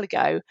quite a while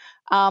ago.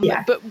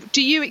 But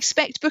do you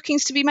expect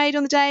bookings to be made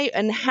on the day,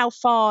 and how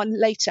far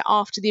later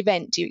after the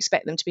event do you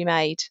expect them to be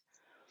made?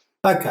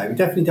 Okay, we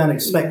definitely don't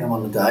expect them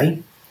on the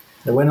day.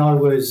 So when I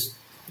was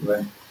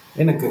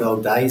in the good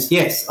old days,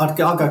 yes, I'd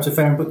go to a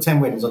fair and book 10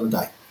 weddings on the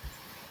day.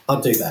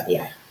 I'd do that.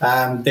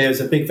 Yeah. There's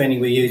a big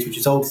venue we use, which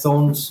is Old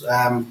Thorns.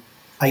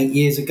 8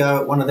 years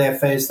ago at one of their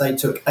fairs, they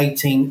took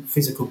 18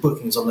 physical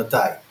bookings on the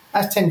day.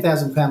 That's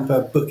 £10,000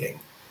 per booking.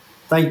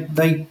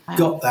 They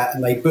got that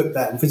and they booked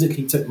that and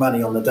physically took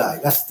money on the day.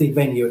 That's the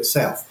venue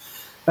itself.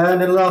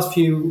 And in the last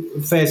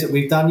few fairs that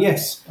we've done,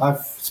 yes,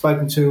 I've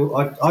spoken to,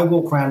 I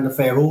walk around the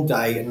fair all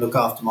day and look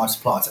after my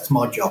suppliers. That's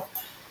my job.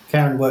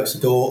 Karen works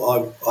the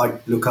door, I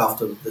look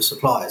after the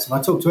suppliers. And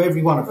I talk to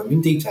every one of them in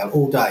detail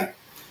all day.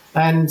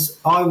 And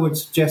I would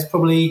suggest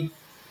probably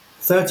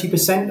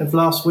 30% of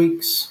last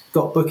week's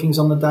got bookings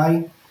on the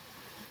day.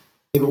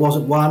 If it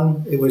wasn't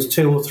one, it was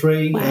 2 or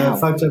 3. Wow.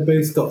 Photo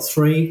booth got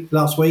 3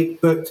 last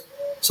week, booked,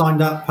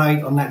 signed up,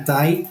 paid on that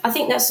day. I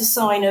think that's a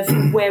sign of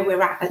where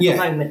we're at the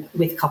moment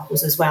with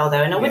couples as well,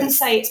 though. And I wouldn't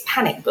say it's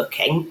panic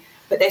booking,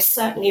 but they're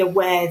certainly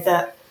aware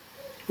that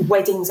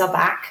weddings are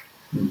back,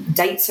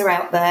 dates are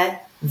out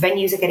there,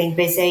 venues are getting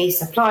busy,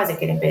 suppliers are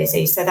getting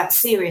busy. So that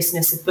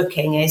seriousness of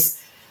booking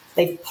is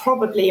they've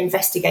probably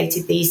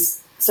investigated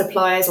these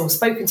suppliers or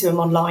spoken to them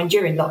online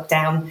during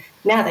lockdown.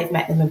 Now they've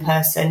met them in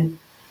person,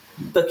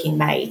 booking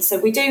made. So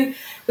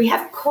we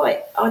have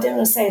quite, I don't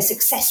want to say a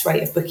success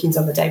rate of bookings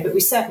on the day, but we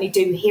certainly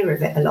do hear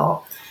of it a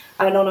lot.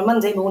 And on a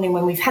Monday morning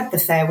when we've had the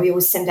fair, we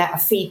always send out a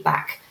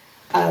feedback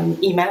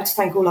email to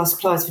thank all our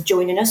suppliers for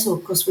joining us. Or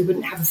of course we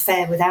wouldn't have a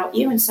fair without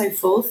you and so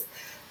forth.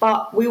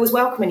 But we always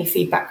welcome any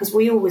feedback because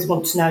we always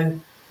want to know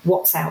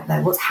what's out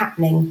there, what's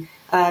happening.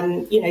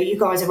 You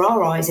guys are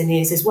our eyes and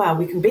ears as well.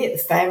 We can be at the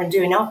fair and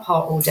doing our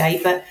part all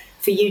day, but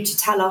for you to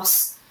tell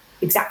us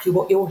exactly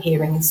what you're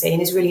hearing and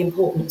seeing is really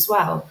important as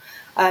well.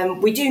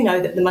 We do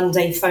know that the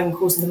Monday phone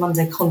calls and the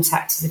Monday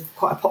contact is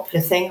quite a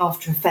popular thing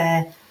after a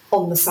fair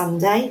on the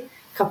Sunday.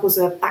 Couples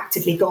have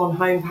actively gone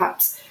home,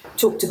 perhaps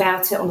talked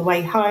about it on the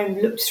way home,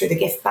 looked through the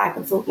gift bag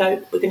and thought,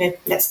 no,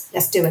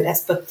 let's do it,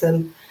 let's book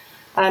them.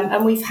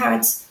 And we've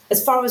had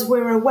as far as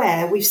we're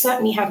aware, we've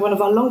certainly had one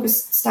of our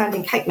longest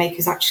standing cake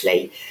makers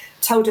actually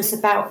told us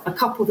about a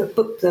couple that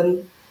booked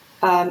them,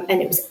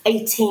 and it was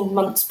 18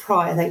 months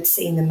prior they'd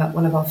seen them at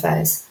one of our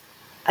fairs.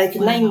 They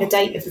could name the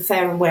date of the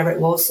fair and where it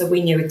was, so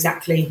we knew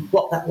exactly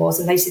what that was.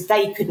 And they said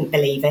they couldn't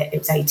believe it. It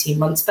was 18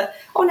 months. But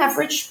on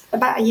average,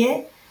 about a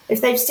year.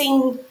 If they've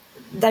seen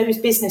those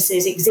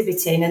businesses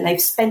exhibiting and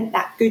they've spent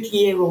that good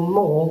year or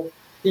more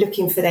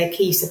looking for their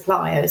key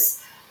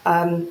suppliers,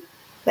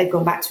 they've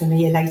gone back to them a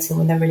year later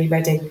when they're really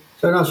ready.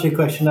 So in answer to your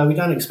question, no, we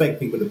don't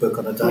expect people to book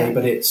on a day,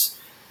 but it's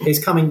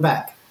coming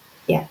back.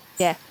 Yeah.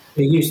 Yeah.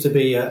 It used to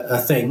be a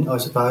thing, I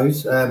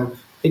suppose.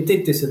 It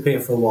did disappear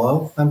for a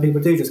while, and people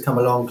do just come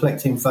along,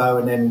 collect info,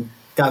 and then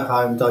go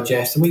home,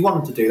 digest. And we want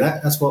them to do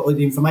that. That's what all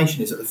the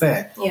information is at the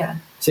fair. Yeah.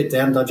 Sit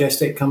down,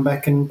 digest it, come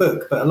back and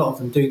book. But a lot of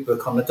them do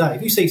book on the day.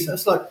 If you see,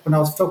 it's like when I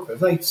was a photographer, if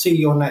they see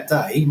you on that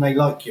day and they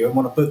like you and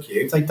want to book you,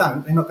 if they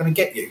don't, they're not going to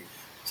get you.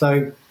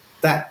 So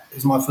that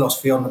is my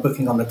philosophy on the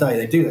booking on the day.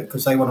 They do that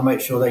because they want to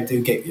make sure they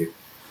do get you.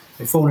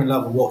 They fall in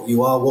love with what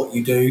you are, what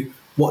you do,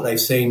 what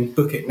they've seen,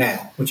 book it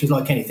now, which is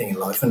like anything in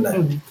life, isn't it?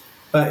 Mm.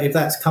 But if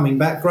that's coming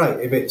back, great.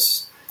 If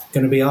it's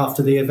going to be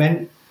after the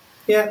event,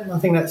 yeah, I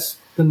think that's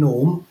the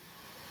norm.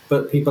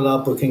 But people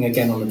are booking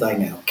again on the day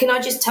now. Can I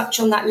just touch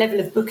on that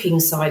level of booking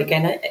side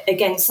again?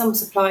 Again, some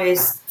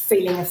suppliers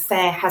feeling a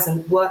fair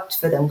hasn't worked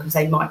for them because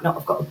they might not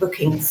have got a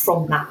booking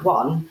from that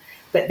one,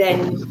 but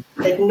then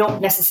they've not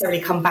necessarily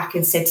come back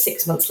and said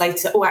 6 months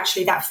later, oh,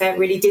 actually, that fair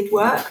really did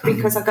work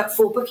because I got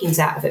 4 bookings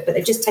out of it, but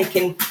they've just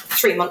taken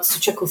 3 months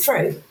to trickle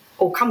through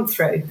or come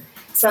through.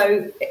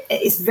 So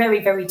it's very,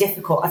 very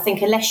difficult. I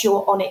think unless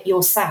you're on it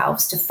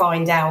yourselves to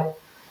find out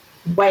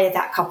where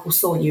that couple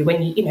saw you,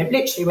 when you know,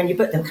 literally when you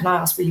book them, can I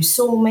ask where you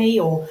saw me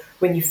or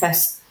when you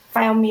first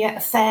found me at a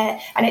fair?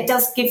 And it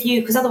does give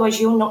you, because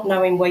otherwise you're not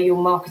knowing where your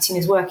marketing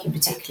is working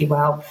particularly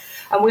well.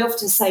 And we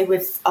often say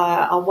with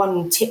our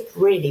one tip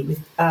really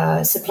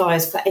with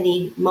suppliers for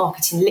any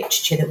marketing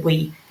literature that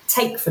we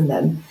take from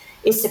them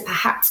is to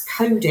perhaps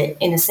code it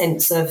in a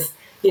sense of,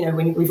 you know,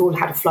 when we've all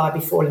had a flyer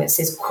before and it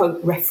says,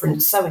 quote,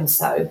 reference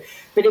so-and-so,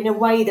 but in a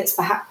way that's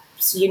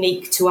perhaps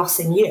unique to us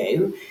and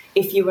you.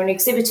 If you were an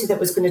exhibitor that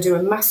was going to do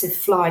a massive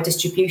flyer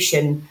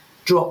distribution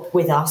drop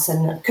with us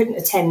and couldn't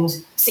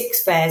attend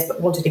 6 fairs but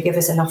wanted to give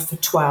us enough for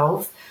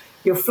 12,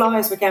 your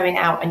flyers were going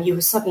out and you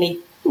were suddenly,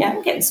 you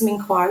know, getting some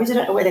inquiries. I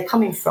don't know where they're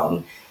coming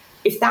from.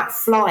 If that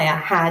flyer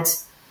had,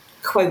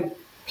 quote,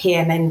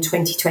 PMN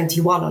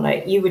 2021 on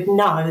it, you would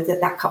know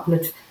that that couple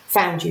had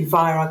found you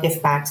via our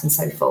gift bags and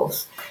so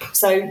forth.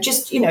 So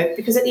just, you know,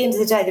 because at the end of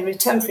the day, the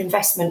return for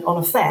investment on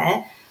a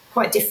fair,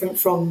 quite different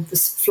from the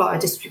flyer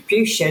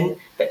distribution,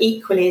 but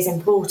equally as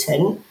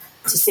important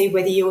to see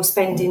whether you're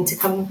spending to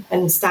come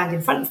and stand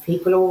in front of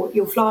people or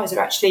your flyers are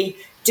actually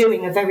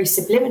doing a very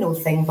subliminal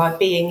thing by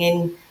being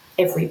in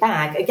every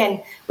bag.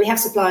 Again, we have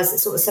suppliers that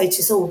sort of say to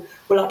us, oh,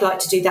 well, I'd like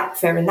to do that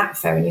fair and that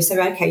fair. And you say,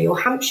 okay, you're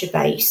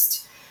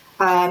Hampshire-based,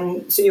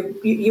 so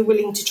you're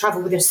willing to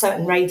travel with a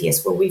certain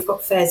radius. Well, we've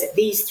got fairs at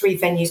these 3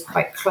 venues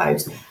quite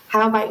close.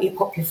 How about you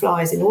pop your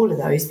flyers in all of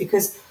those?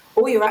 Because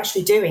all you're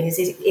actually doing is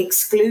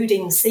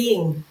excluding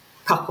seeing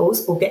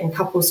couples or getting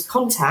couples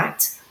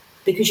contact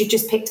because you've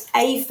just picked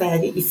a fair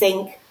that you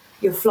think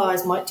your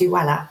flyers might do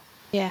well at.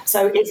 Yeah.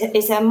 So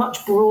it's a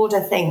much broader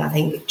thing, I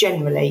think,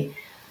 generally,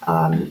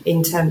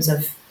 in terms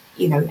of,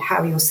 you know,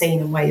 how you're seen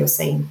and where you're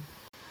seen.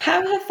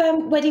 How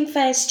have wedding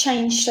fairs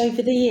changed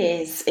over the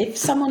years? If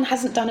someone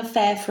hasn't done a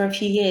fair for a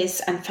few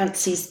years and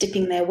fancies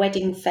dipping their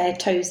wedding fair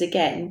toes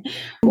again,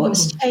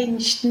 what's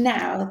changed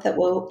now that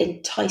will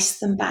entice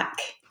them back?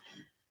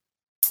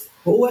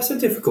 Well, that's a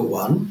difficult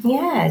one.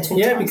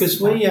 Yeah,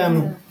 because we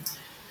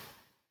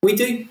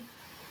do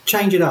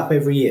change it up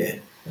every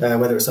year,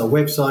 whether it's our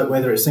website,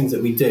 whether it's things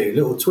that we do,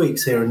 little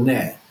tweaks here and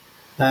there.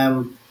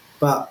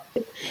 But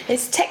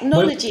its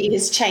technology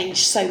has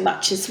changed so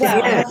much as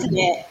well, hasn't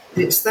it?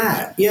 It's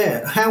that,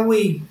 yeah. How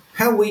we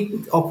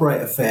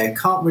operate a fair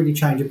can't really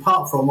change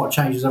apart from what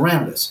changes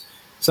around us.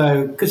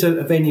 So, because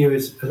a venue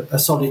is a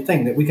solid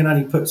thing that we can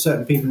only put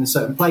certain people in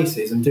certain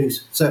places and do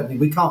certain things,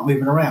 we can't move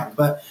them around.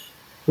 But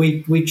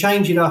we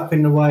change it up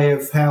in the way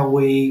of how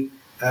we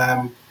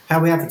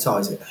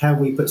advertise it, how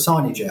we put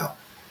signage out,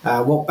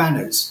 what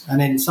banners, and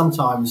then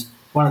sometimes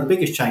one of the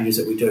biggest changes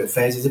that we do at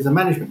fairs is if the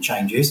management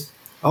changes,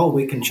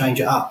 we can change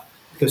it up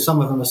because some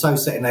of them are so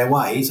set in their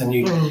ways, and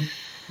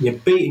you're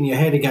beating your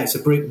head against a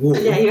brick wall.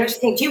 Yeah, you actually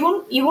think, you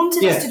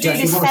wanted us to do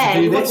this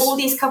fair, you want all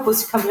these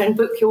couples to come and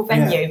book your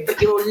venue, but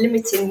you're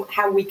limiting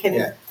how we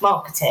can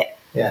market it.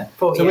 Yeah.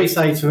 So we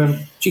say to them,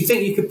 do you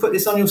think you could put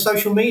this on your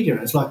social media?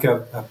 And it's like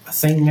a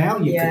thing now.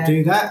 You could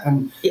do that.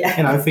 And, you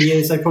know, for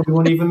years they probably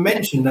won't even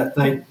mention that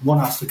they want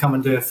us to come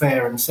and do a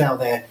fair and sell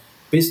their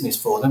business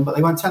for them, but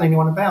they won't tell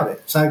anyone about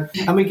it. So,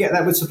 and we get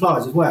that with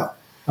suppliers as well.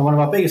 And one of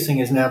our biggest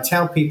things is now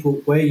tell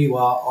people where you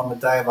are on the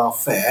day of our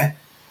fair.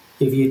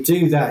 If you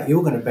do that,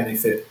 you're going to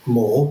benefit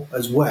more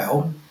as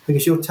well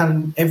because you're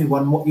telling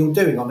everyone what you're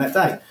doing on that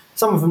day.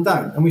 Some of them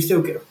don't. And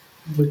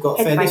we've got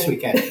a fair this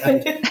weekend.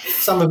 And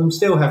some of them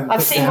still haven't.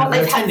 I've seen what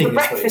they've had for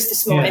breakfast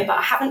this morning, yeah. but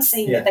I haven't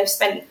seen that they've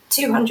spent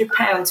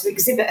 £200 to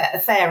exhibit at a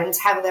fair and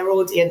tell their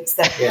audience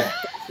that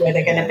where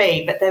they're going to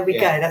be. But there we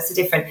go, that's the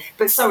difference.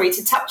 But sorry,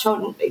 to touch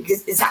on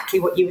exactly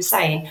what you were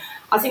saying,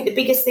 I think the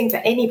biggest thing for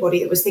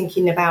anybody that was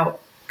thinking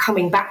about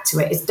coming back to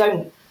it is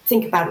don't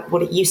think about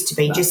what it used to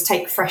be. No. Just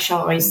take fresh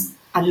eyes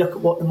and look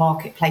at what the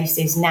marketplace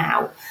is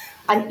now.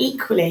 And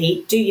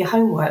equally, do your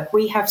homework.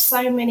 We have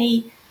so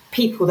many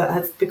people that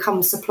have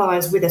become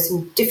suppliers with us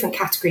in different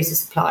categories of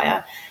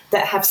supplier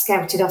that have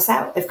scouted us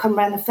out. They've come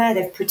around the fair,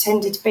 they've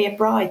pretended to be a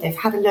bride, they've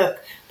had a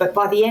look. But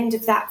by the end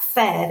of that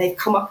fair, they've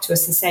come up to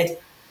us and said,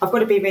 I've got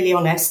to be really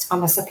honest,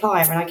 I'm a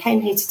supplier and I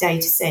came here today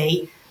to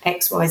see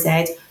X, Y,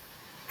 Z.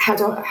 How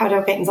do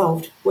I get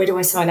involved? Where do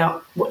I sign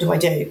up? What do I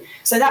do?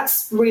 So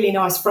that's really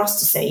nice for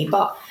us to see.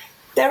 But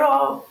there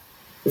are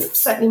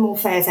certainly more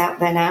fairs out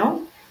there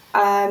now.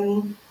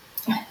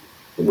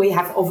 We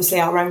have obviously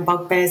our own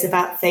bugbears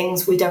about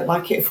things. We don't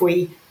like it if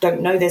we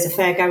don't know there's a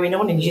fair going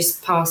on and you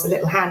just pass a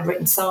little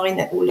handwritten sign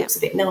that all looks a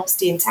bit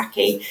nasty and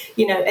tacky.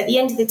 You know, at the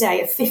end of the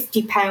day, a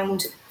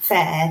 £50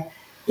 fair,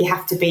 you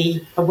have to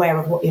be aware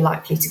of what you're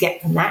likely to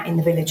get from that in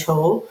the village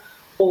hall.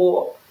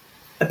 Or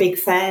a big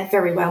fair,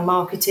 very well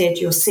marketed,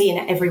 you're seeing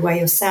it everywhere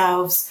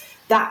yourselves.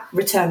 That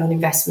return on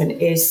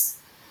investment is,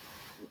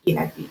 you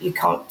know, you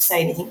can't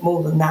say anything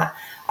more than that.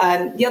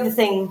 The other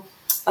thing,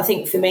 I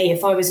think for me,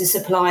 if I was a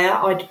supplier,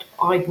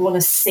 I'd want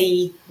to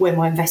see where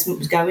my investment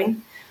was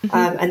going.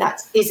 And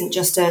that isn't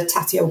just a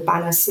tatty old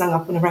banner slung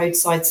up on a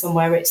roadside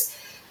somewhere. It's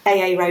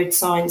AA road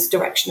signs,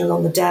 directional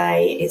on the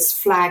day, it's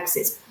flags,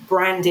 it's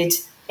branded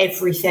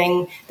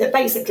everything. That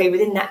basically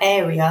within that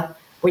area,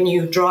 when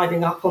you're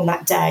driving up on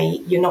that day,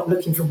 you're not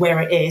looking for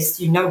where it is.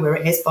 You know where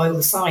it is by all the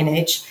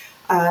signage.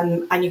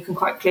 And you can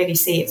quite clearly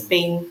see it's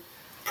been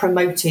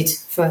promoted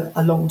for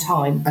a long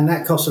time. And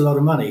that costs a lot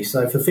of money.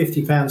 So for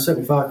 £50,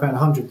 £75,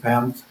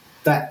 £100,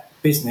 that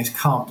business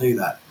can't do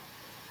that.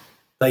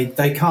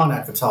 They can't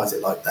advertise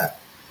it like that.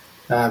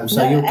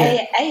 So you'll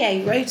get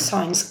AA road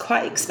signs are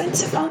quite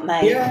expensive, aren't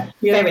they? Yeah.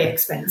 Very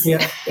expensive.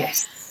 Yeah.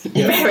 Yes.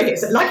 Yeah. Very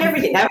expensive. Like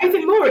everything now,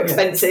 even more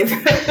expensive.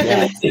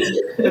 Yeah.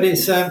 But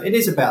it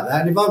is about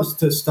that. And if I was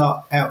to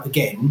start out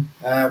again,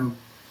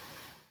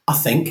 I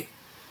think,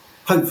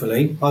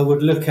 hopefully, I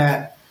would look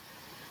at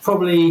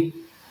probably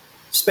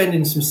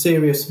spending some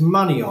serious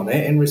money on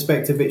it in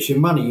respect of it's your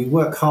money you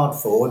work hard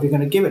for. If you're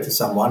going to give it to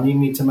someone, you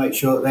need to make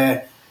sure that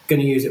they're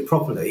going to use it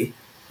properly.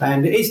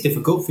 And it is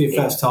difficult for your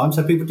first time,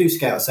 so people do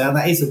scout us out.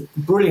 That is a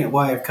brilliant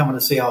way of coming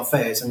to see our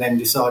fairs and then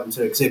deciding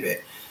to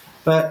exhibit.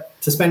 But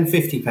to spend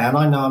 £50,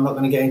 I know I'm not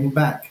going to get anything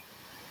back.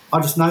 I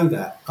just know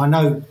that. I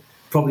know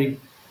probably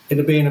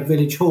it'll be in a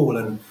village hall.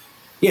 And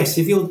yes,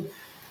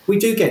 we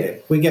do get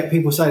it. We get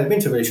people say they've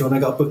been to a village hall and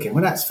they got a booking.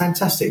 Well, that's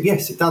fantastic.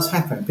 Yes, it does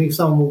happen.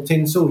 Someone walked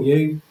in, saw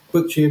you,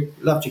 booked you,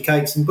 loved your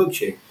cakes and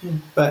booked you.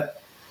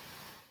 But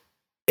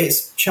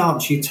it's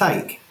chance you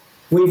take.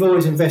 We've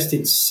always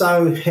invested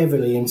so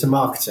heavily into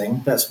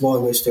marketing. That's why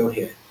we're still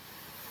here.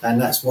 And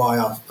that's why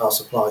our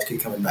suppliers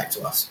keep coming back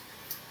to us.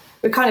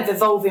 We're kind of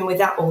evolving with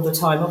that all the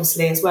time,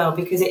 obviously, as well,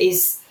 because it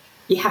is,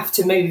 you have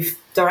to move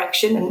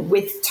direction and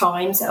with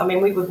times. I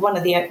mean, we were one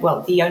of the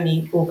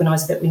only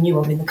organiser that we knew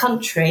of in the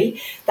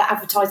country that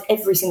advertised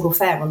every single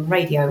fair on the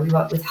radio. We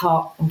worked with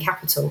Heart and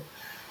Capital.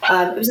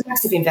 It was a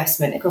massive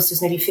investment. It cost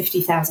us nearly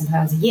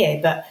 £50,000 a year,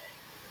 but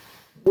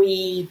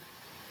we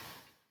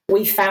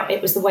found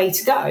it was the way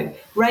to go.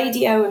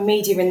 Radio and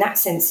media in that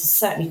sense has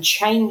certainly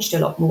changed a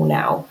lot more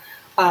now.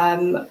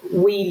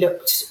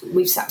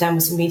 We've sat down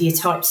with some media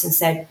types and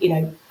said, you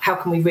know, how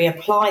can we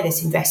reapply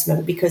this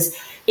investment? Because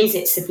is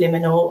it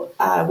subliminal?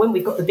 When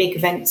we've got the big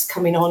events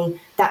coming on,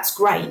 that's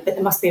great, but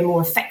there must be a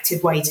more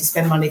effective way to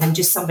spend money than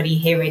just somebody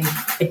hearing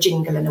a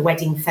jingle and a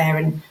wedding fair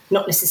and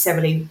not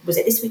necessarily, was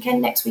it this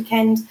weekend, next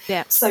weekend,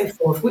 so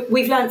forth.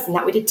 We've learned from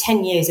that. We did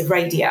 10 years of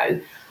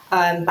radio,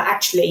 but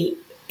actually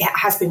it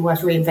has been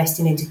worth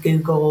reinvesting into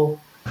Google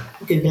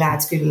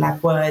Ads, Google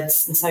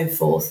AdWords and so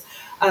forth.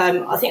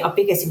 I think our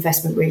biggest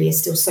investment really is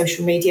still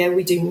social media.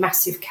 We do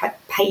massive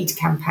paid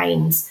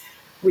campaigns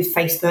with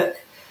Facebook.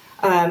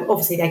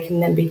 Obviously, they can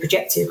then be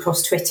projected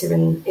across Twitter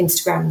and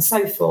Instagram and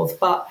so forth.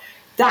 But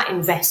that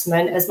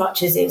investment, as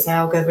much as it's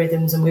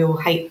algorithms and we all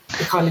hate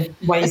the kind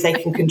of ways they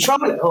can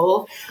control it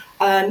all,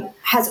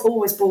 has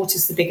always brought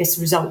us the biggest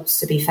results,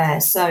 to be fair.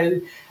 So,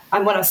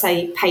 and when I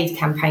say paid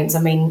campaigns,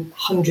 I mean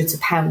hundreds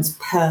of pounds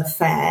per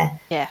fair.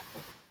 Yeah.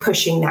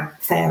 Pushing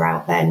that fair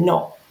out there,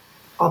 not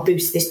I'll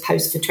boost this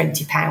post for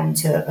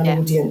 £20 to an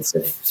audience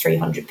of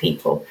 300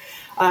 people.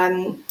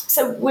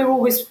 So we're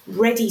always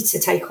ready to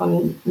take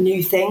on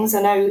new things.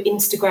 I know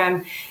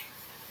Instagram,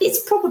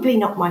 it's probably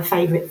not my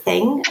favourite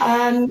thing.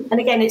 And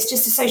again, it's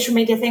just a social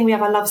media thing. We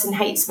have our loves and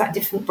hates about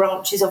different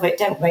branches of it,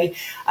 don't we?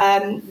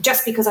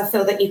 Just because I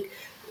feel that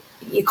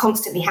you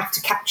constantly have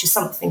to capture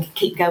something to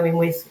keep going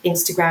with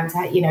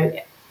Instagram. You know,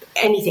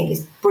 anything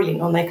is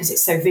brilliant on there because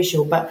it's so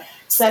visual, but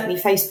certainly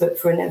Facebook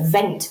for an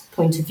event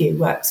point of view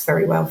works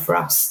very well for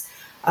us.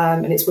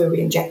 And it's where we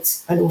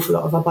inject an awful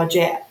lot of our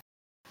budget.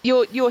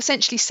 you're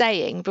essentially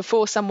saying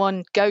before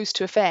someone goes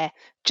to a fair,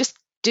 just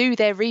do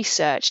their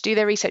research.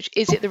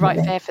 Is it the right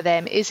fair for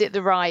them? Is it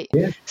the right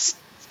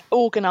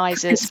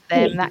organisers for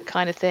them? That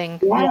kind of thing.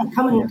 Yeah,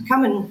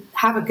 come and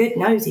have a good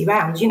nosy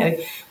round. You know,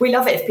 we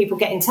love it if people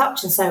get in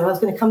touch and say, well, I was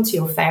going to come to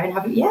your fair and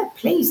have it. Yeah,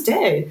 please do.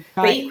 Right.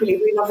 But equally,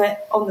 we love it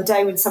on the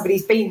day when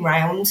somebody's been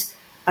round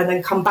and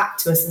then come back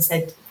to us and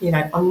said, you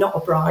know, I'm not a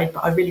bride,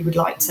 but I really would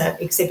like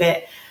to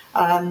exhibit.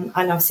 And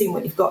I've seen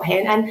what you've got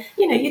here. And,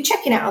 you know, you're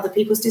checking out other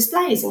people's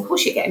displays. And, of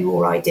course, you're getting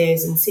more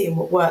ideas and seeing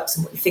what works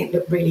and what you think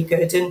look really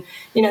good. And,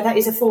 you know, that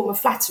is a form of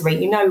flattery.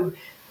 You know,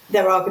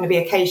 there are going to be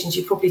occasions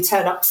you probably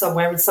turn up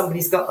somewhere and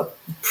somebody's got a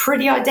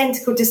pretty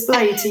identical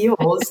display to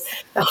yours.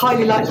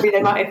 Highly likely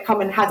they might have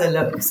come and had a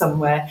look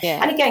somewhere. Yeah.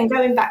 And, again,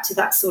 going back to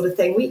that sort of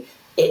thing,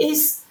 it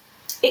is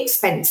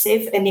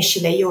expensive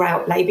initially, your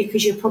outlay,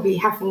 because you're probably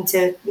having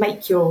to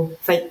make your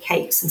fake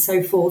cakes and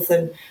so forth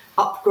and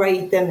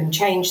upgrade them and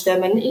change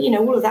them, and you know,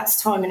 all of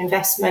that's time and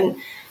investment.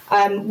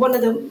 One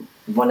of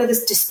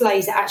the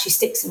displays that actually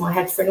sticks in my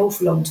head for an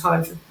awful long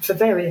time for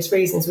various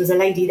reasons was a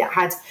lady that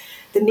had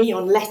the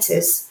neon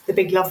letters, the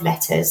big love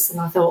letters, and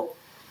I thought,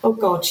 oh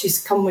God,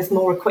 she's come with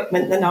more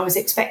equipment than I was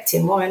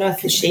expecting. Why on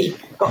earth has she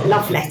got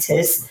love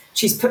letters?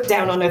 She's put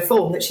down on her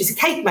form that she's a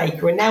cake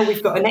maker, and now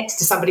we've got her next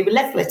to somebody with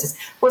love letters.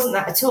 Wasn't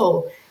that at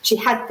all? She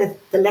had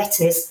the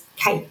letters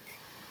cake,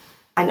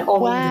 and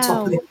on the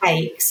top of the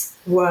cakes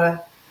were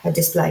her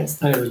displays.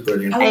 Oh, it was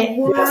brilliant. It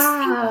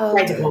was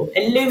incredible.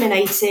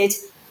 Illuminated,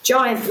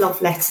 giant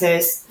love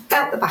letters,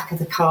 out the back of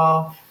the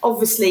car.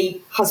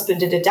 Obviously,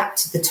 husband had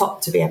adapted the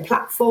top to be a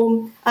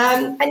platform.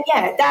 And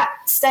yeah, that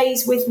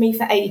stays with me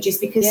for ages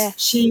because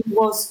she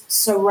was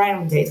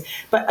surrounded.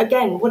 But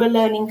again, what a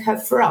learning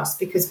curve for us,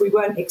 because we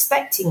weren't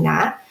expecting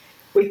that.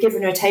 We'd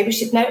given her a table.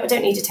 She said, no, I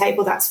don't need a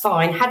table, that's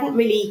fine. Hadn't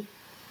really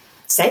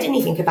said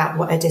anything about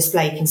what her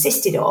display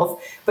consisted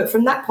of, but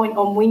from that point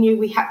on we knew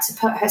we had to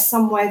put her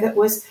somewhere that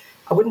was,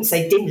 I wouldn't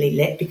say dimly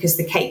lit because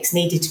the cakes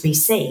needed to be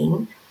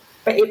seen,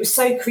 but it was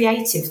so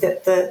creative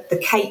that the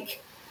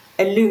cake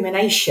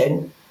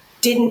illumination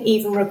didn't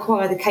even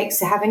require the cakes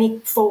to have any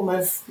form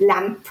of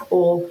lamp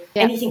or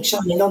anything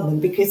shining on them,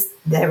 because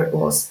there it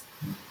was.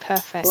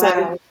 Perfect.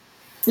 So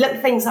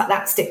little things like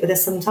that stick with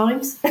us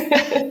sometimes.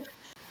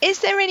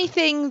 Is there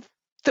anything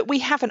that we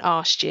haven't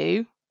asked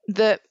you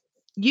that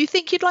you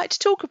think you'd like to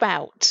talk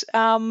about?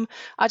 I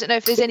don't know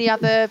if there's any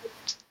other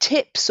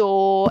tips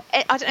or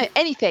I don't know,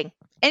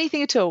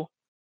 anything at all.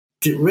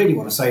 Really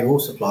want to say to all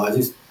suppliers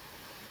is,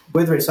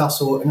 whether it's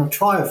us or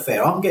try a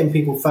fair. I'm getting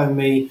people phone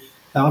me.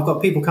 I've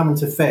got people coming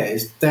to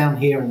fairs down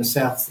here in the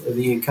south of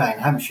the UK in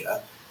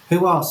Hampshire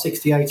who are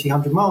 60, 80,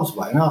 100 miles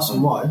away, and ask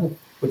them why.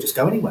 We'll just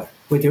go anywhere.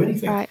 We'll do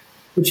anything. Right.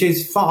 Which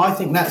is fine. I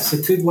think that's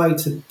a good way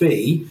to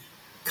be.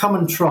 Come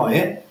and try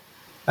it.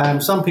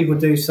 Some people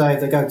do say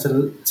if they go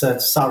to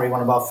Surrey,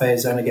 one of our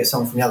fairs, and they get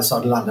someone from the other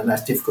side of London,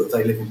 that's difficult if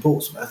they live in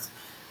Portsmouth.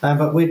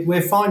 But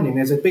we're finding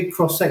there's a big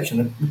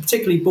cross-section,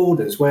 particularly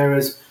borders,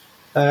 whereas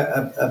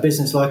a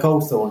business like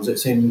Oldthorns,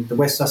 it's in the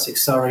West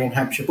Sussex, Surrey and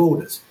Hampshire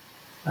borders.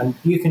 And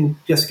you can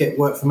just get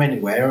work from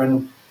anywhere,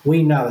 and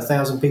we know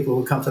 1,000 people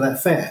will come to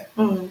that fair.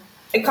 Mm.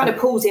 It kind of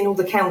pulls in all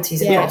the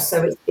counties across,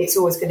 so it's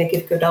always going to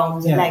give good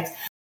arms and legs.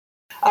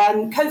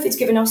 COVID's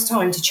given us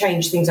time to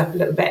change things up a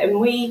little bit, and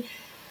we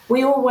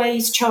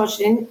always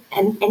charged an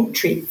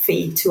entry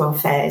fee to our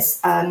fairs,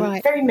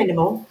 very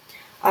minimal,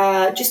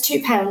 just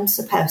 £2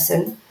 a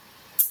person.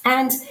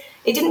 And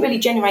it didn't really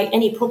generate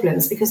any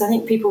problems because I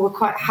think people were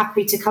quite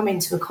happy to come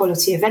into a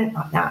quality event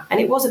like that. And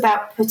it was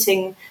about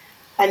putting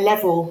a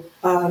level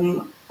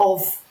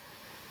of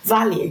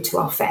value to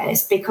our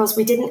fairs, because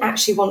we didn't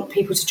actually want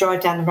people to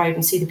drive down the road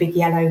and see the big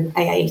yellow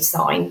AA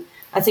sign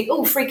and think,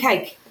 oh, free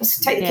cake, let's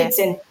take the kids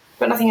in,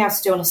 got nothing else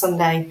to do on a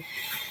Sunday.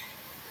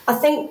 I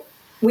think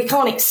we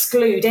can't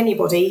exclude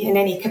anybody in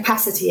any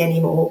capacity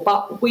anymore,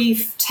 but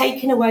we've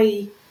taken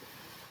away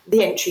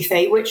the entry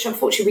fee, which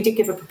unfortunately we did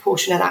give a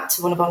proportion of that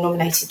to one of our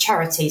nominated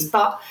charities.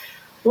 But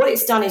what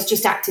it's done is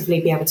just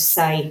actively be able to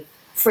say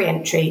free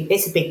entry.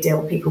 It's a big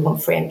deal. People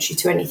want free entry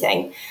to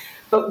anything.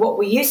 But what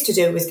we used to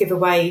do was give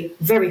away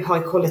very high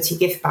quality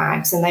gift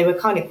bags, and they were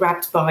kind of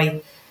grabbed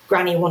by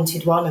Granny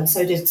wanted one, and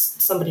so did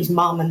somebody's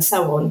mum, and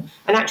so on.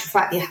 And actual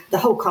fact, the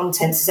whole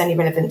contents is only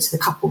relevant to the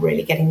couple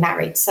really getting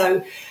married.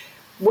 So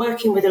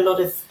working with a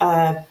lot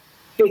of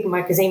big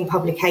magazine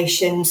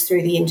publications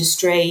through the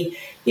industry,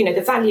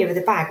 the value of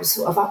the bag was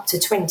sort of up to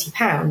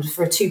 £20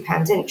 for a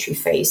 £2 entry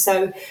fee.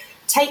 So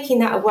taking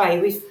that away,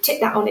 we've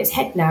tipped that on its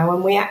head now,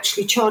 and we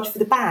actually charge for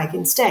the bag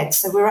instead.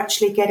 So we're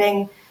actually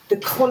getting, the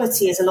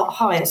quality is a lot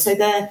higher. So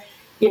they're,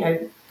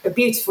 a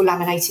beautiful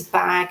laminated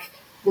bag,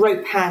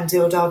 rope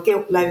handled, our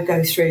gilt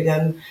logo through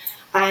them.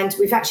 And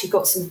we've actually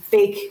got some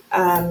big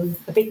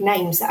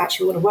names that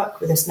actually want to work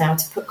with us now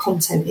to put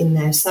content in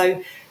there.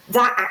 So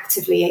that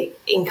actively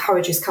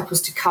encourages couples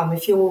to come.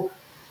 If your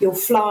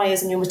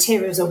flyers and your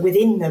materials are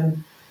within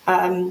them,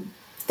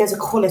 there's a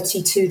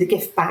quality to the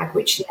gift bag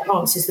which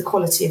enhances the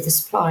quality of the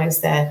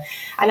suppliers there.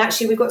 And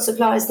actually we've got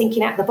suppliers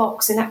thinking out of the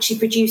box and actually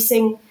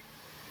producing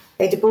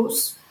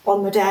edibles,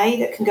 on the day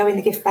that can go in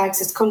the gift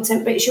bags as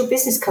content, but it's your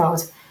business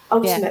card.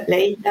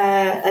 Ultimately,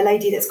 a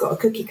lady that's got a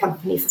cookie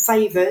company for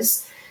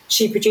Fayres,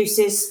 she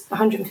produces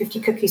 150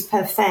 cookies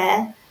per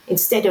fair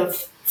instead of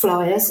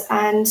flyers,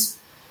 and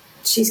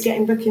she's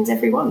getting bookings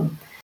every one.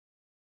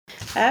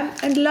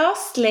 And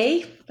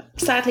lastly,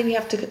 sadly, we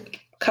have to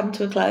come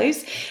to a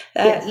close.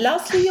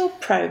 Lastly, your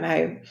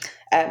promo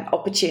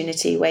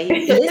opportunity where you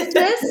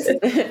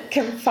listeners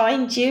can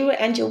find you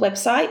and your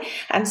website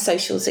and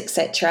socials,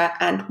 etc.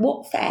 And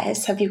what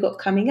fairs have you got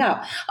coming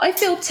up? I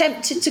feel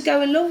tempted to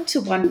go along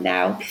to one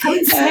now.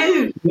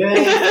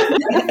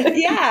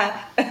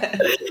 Yeah.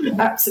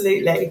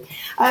 Absolutely.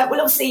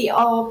 Well, obviously,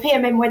 our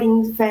PMN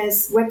Wedding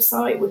Fayres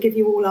website will give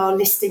you all our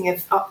listing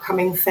of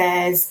upcoming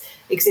fairs,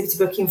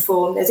 exhibitor booking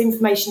form. There's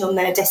information on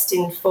there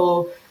destined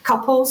for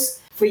couples.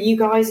 For you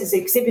guys as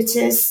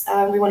exhibitors,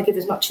 we want to give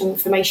as much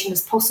information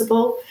as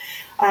possible.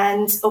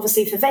 And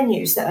obviously for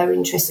venues that are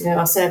interested in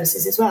our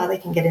services as well, they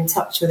can get in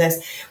touch with us.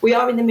 We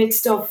are in the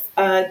midst of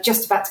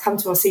just about to come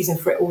to our season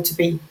for it all to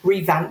be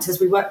revamped as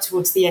we work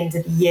towards the end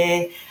of the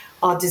year.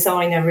 Our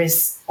designer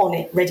is on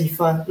it, ready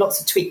for lots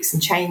of tweaks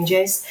and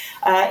changes.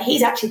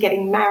 He's actually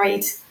getting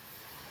married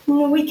the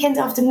weekend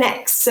after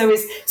next, so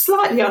is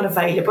slightly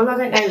unavailable. I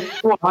don't know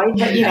why,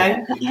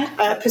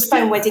 but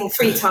postponed wedding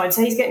 3 times.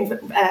 So he's getting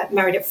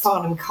married at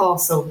Farnham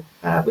Castle,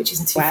 which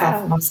isn't too far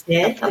from us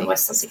here on the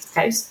West Sussex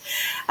coast.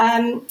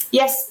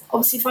 Yes,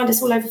 obviously find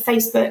us all over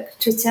Facebook,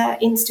 Twitter,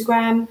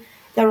 Instagram.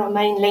 There are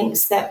main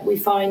links that we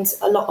find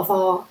a lot of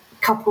our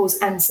couples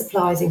and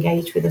suppliers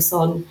engage with us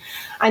on.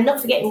 And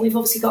not forgetting, we've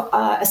obviously got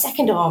a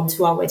second arm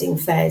to our wedding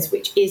fairs,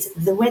 which is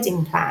the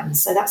Wedding Plan.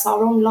 So that's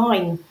our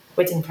online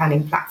wedding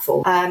planning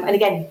platform. And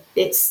again,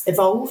 it's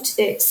evolved.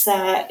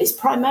 It's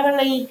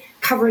primarily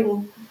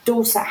covering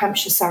Dorset,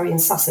 Hampshire, Surrey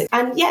and Sussex.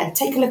 And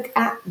take a look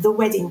at the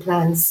wedding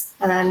plans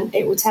and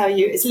it will tell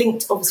you, it's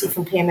linked obviously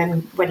from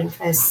PMN Wedding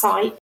Fayres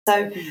site.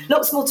 So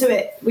lots more to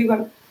it. We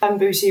won't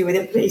bamboozle you with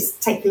it. Please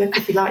take a look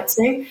if you'd like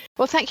to.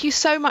 Well, thank you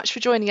so much for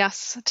joining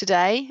us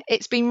today.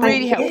 It's been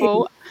really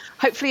helpful.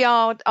 Hopefully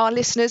our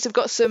listeners have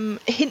got some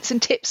hints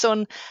and tips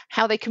on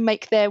how they can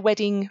make their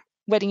wedding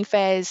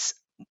fairs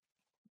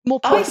more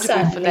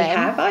profitable for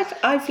them.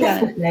 I've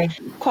learned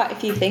quite a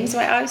few things.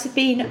 I've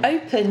been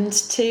opened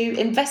to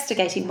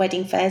investigating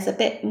wedding fairs a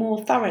bit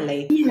more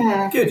thoroughly.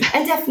 Yeah, good.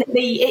 And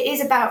definitely it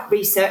is about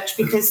research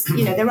because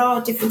there are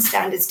different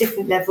standards,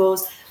 different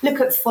levels. Look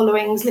at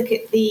followings, look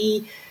at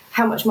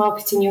how much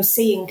marketing you're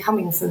seeing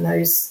coming from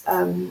those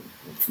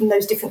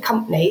different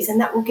companies,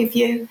 and that will give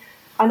you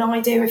an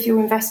idea if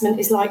your investment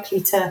is likely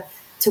to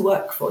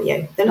work for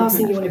you. The last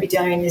thing you want to be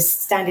doing is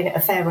standing at a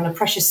fair on a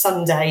precious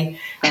Sunday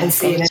and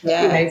seeing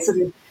sort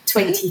of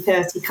 20,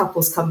 30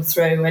 couples come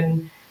through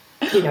and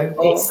it's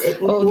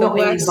or not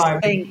the an worst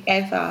environment. thing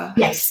ever.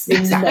 Yes,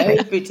 exactly.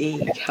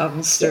 Nobody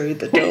comes through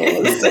the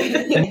doors.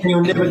 And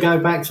you'll never go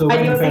back to a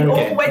wedding fair again.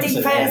 All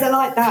wedding fairs are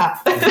like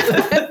that.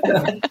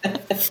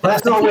 Well,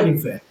 that's not a wedding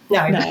fair.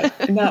 No.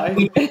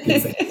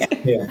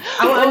 Yeah.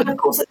 And of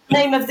course, the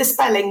name of the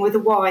spelling with a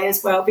Y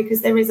as well,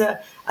 because there is a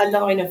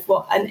line of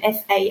what an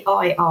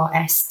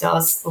FAIRS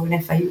does or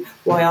an FAYRES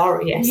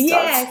does.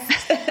 Yes.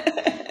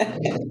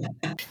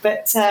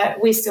 But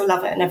we still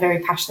love it and are very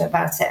passionate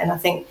about it. And I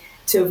think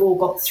to have all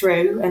got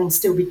through and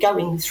still be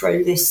going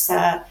through this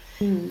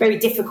very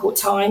difficult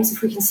times,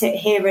 if we can sit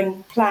here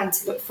and plan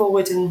to look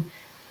forward and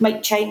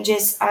make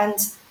changes and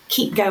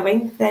keep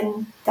going,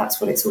 then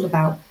that's what it's all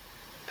about.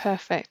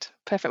 Perfect.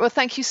 Well,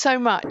 thank you so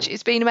much.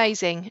 It's been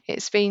amazing.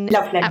 It's been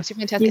lovely.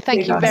 Absolutely fantastic.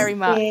 Thank you very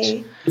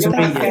much.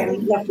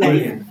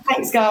 Lovely.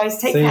 Thanks, guys.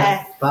 Take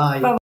care. Bye.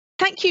 Bye.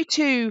 Thank you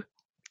to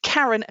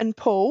Karen and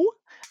Paul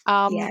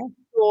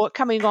for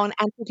coming on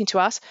and talking to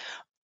us.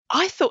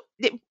 I thought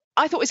it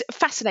was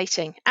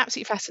fascinating,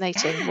 absolutely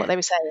fascinating what they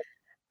were saying.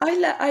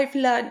 I've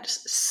learned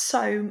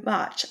so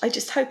much. I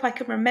just hope I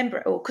can remember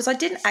it all because I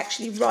didn't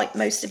actually write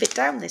most of it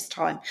down this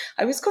time.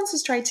 I was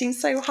concentrating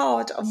so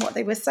hard on what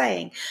they were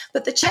saying.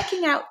 But the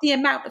checking out the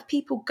amount of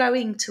people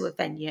going to a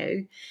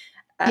venue,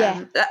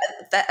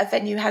 that a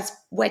venue has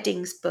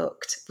weddings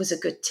booked was a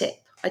good tip.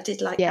 I did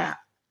like that.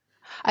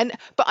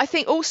 But I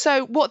think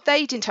also what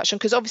they didn't touch on,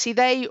 because obviously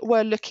they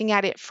were looking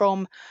at it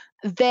from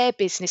their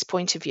business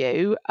point of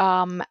view,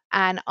 and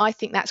I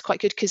think that's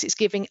quite good because it's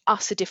giving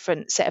us a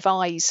different set of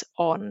eyes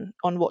on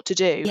what to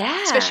do,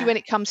 especially when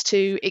it comes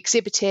to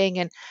exhibiting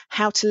and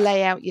how to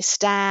lay out your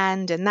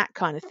stand and that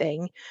kind of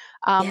thing.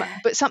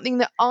 But something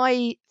that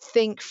I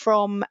think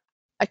from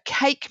a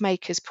cake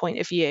maker's point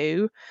of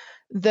view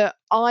that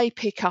I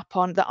pick up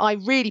on, that I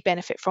really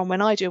benefit from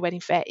when I do a wedding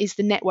fair, is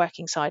the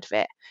networking side of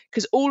it,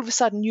 because all of a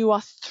sudden you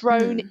are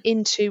thrown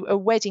into a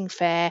wedding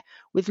fair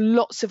with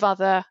lots of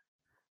other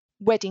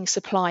wedding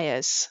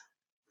suppliers.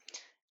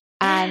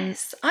 And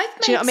I've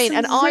made do you know what I mean?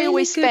 And I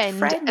always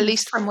spend at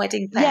least from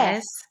wedding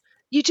fairs.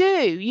 You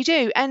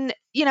do. And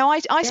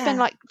I spend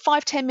like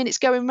 5-10 minutes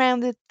going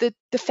around the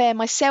fair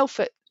myself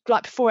at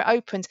like before it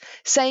opens,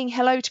 saying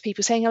hello to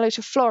people, saying hello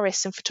to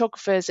florists and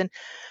photographers, and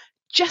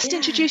just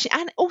introducing,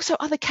 and also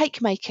other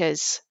cake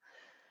makers.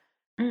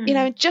 just Yeah,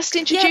 they're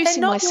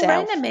introducing not your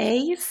myself.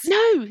 enemies.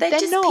 No, They're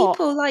just not.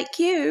 people like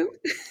you.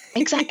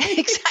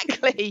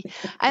 Exactly.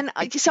 And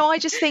so I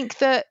just think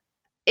that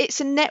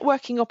it's a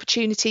networking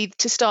opportunity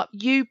to start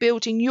you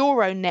building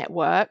your own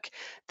network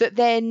that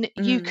then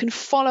you can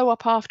follow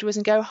up afterwards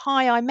and go,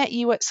 hi, I met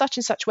you at such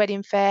and such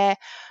wedding fair.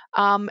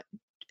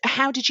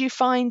 How did you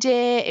find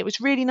it? It was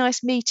really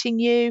nice meeting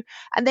you.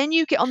 And then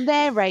you get on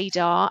their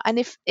radar. And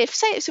if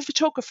say it's a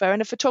photographer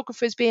and a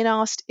photographer is being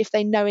asked if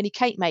they know any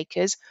cake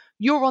makers,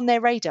 you're on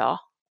their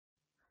radar.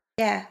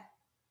 Yeah.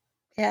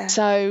 Yeah.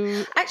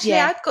 So actually,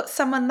 I've got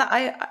someone that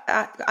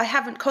I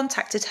haven't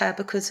contacted her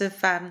because of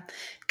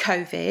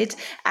COVID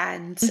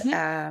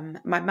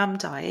and my mum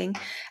dying.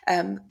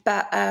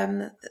 But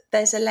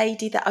there's a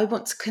lady that I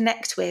want to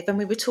connect with, and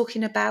we were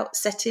talking about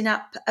setting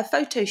up a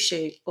photo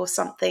shoot or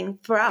something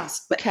for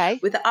us, but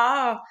with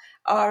our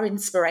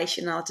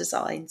inspiration, our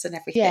designs, and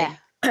everything.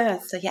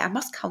 So I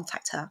must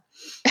contact her.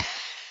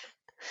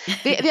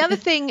 The other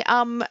thing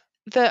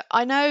that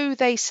I know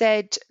they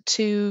said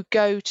to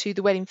go to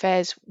the wedding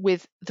fairs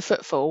with the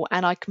footfall,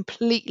 and I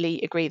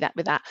completely agree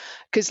with that,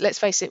 because let's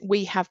face it,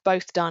 we have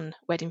both done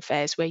wedding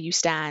fairs where you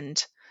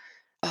stand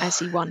and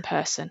see one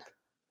person.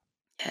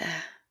 Yeah.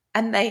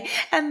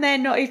 And they're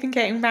not even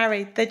getting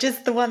married. They're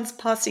just the ones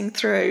passing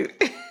through.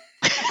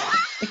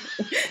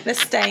 They're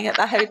staying at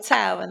the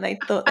hotel and they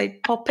thought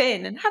they'd pop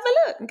in and have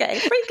a look and get a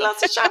free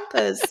glass of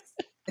champers.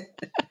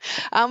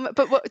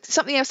 But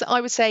something else that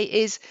I would say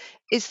is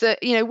that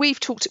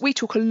we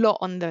talk a lot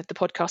on the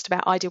podcast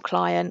about ideal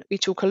client. We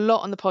talk a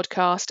lot on the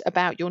podcast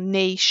about your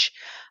niche,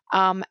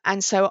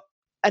 and so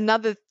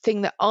another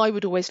thing that I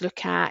would always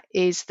look at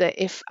is that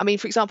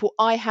for example,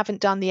 I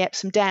haven't done the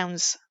Epsom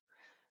Downs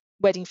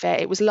wedding fair.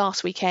 It was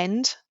last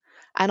weekend,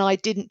 and I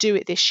didn't do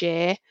it this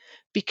year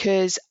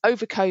because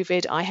over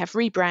COVID I have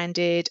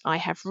rebranded, I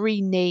have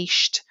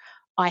re-niched,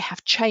 I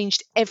have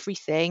changed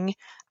everything.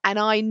 And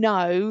I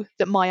know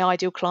that my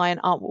ideal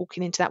client aren't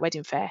walking into that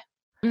wedding fair.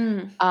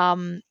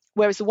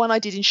 Whereas the one I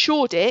did in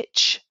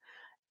Shoreditch,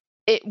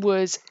 it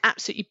was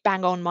absolutely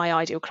bang on my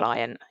ideal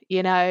client.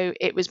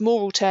 It was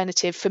more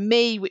alternative for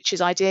me, which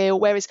is ideal.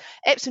 Whereas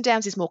Epsom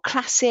Downs is more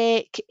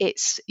classic.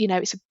 It's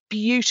a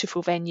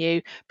beautiful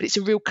venue, but it's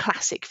a real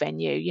classic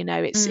venue.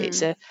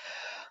 It's a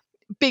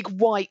big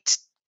white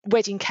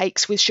wedding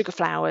cakes with sugar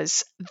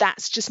flowers.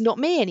 That's just not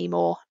me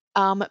anymore.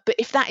 But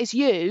if that is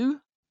you,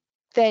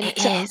 then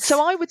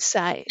so I would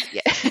say,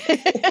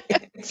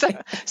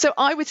 so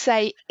I would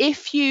say,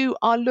 if you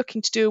are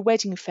looking to do a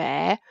wedding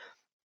fair,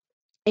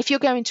 if you're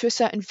going to a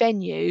certain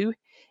venue,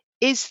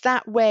 is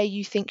that where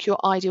you think your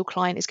ideal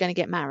client is going to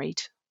get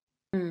married?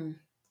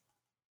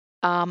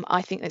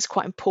 I think that's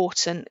quite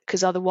important,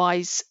 because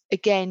otherwise,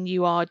 again,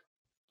 you're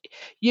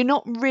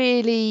not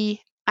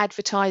really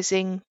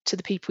advertising to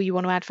the people you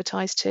want to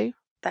advertise to.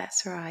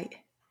 That's right.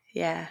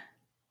 Yeah,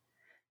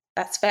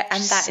 that's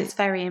that is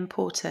very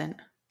important.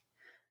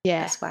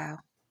 Yeah, as well.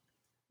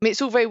 I mean,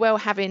 it's all very well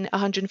having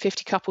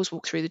 150 couples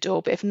walk through the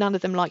door, but if none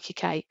of them like your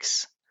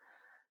cakes,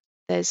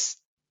 there's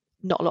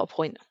not a lot of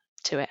point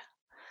to it.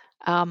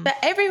 But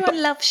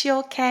everyone loves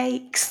your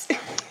cakes.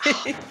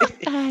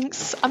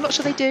 Thanks. I'm not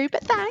sure they do,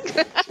 but thanks.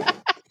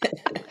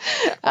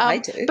 I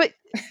do.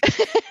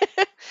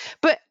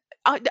 But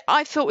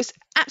I thought it was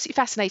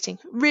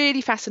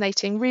absolutely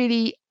fascinating,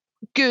 really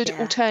good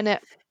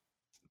alternate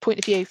point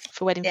of view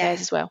for wedding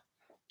fairs as well.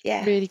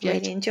 Yeah, really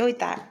good. Really enjoyed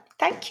that.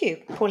 Thank you,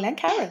 Paul and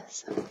Karen.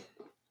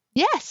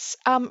 Yes.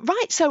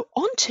 Right. So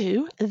on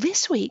to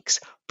this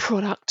week's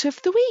product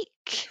of the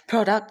week.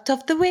 Product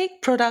of the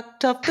week.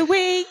 Product of the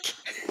week.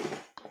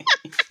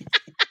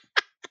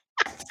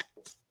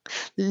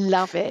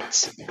 Love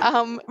it.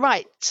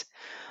 Right.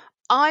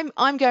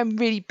 I'm going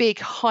really big,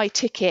 high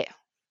ticket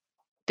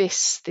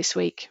this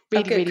week.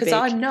 Really big. Because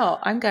I'm not.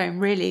 I'm going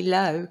really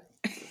low.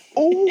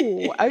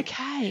 Oh,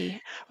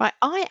 okay. Right.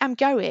 I am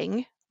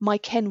going my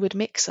Kenwood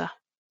mixer.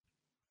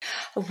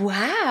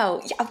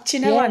 Wow. Do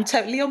you know I'm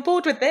totally on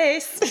board with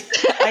this.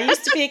 I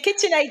used to be a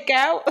KitchenAid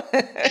girl.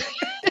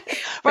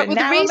 But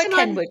now I'm a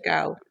Kenwood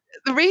girl.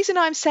 The reason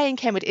I'm saying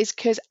Kenwood is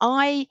because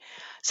I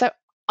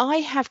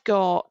have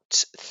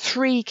got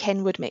 3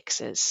 Kenwood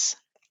mixers.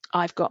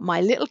 I've got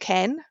my little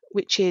Ken,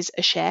 which is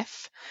a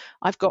chef.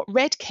 I've got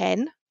Red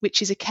Ken,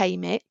 which is a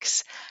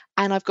K-mix.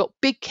 And I've got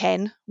Big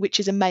Ken, which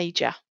is a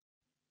major.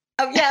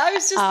 Oh, yeah, I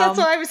was just, that's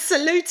why I was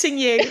saluting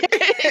you. Major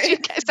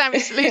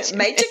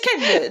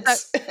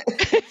Kenwoods.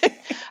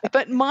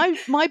 But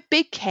my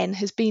Big Ken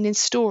has been in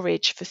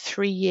storage for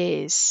 3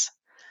 years.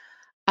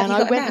 And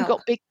I went and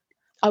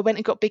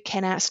got Big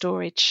Ken out of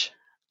storage.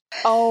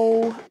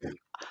 Oh,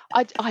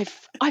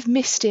 I've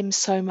missed him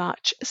so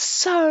much.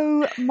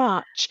 So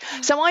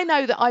I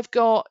know that I've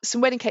got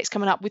some wedding cakes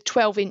coming up with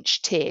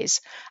 12-inch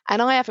tiers,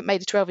 and I haven't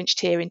made a 12-inch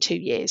tier in 2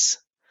 years.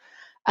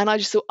 And I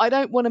just thought, I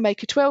don't want to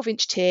make a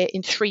 12-inch tier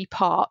in 3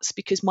 parts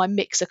because my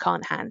mixer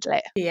can't handle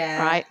it.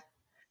 Yeah. Right.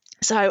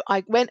 So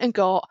I went and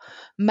got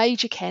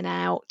Major Ken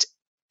out,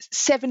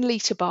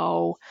 7-litre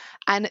bowl.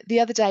 And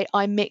the other day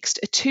I mixed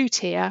a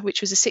 2-tier,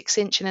 which was a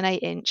 6-inch and an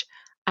 8-inch,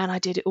 and I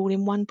did it all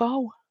in one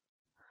bowl.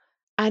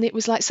 And it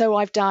was like, so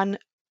I've done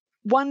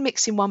one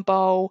mix in one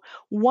bowl,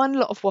 one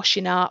lot of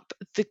washing up.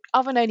 The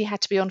oven only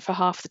had to be on for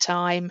half the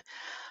time.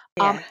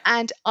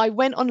 And I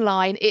went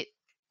online. You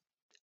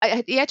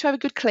had to have a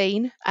good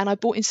clean, and I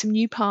bought in some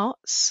new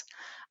parts.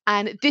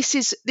 And this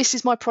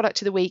is my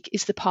product of the week,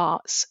 is the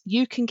parts.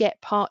 You can get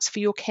parts for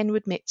your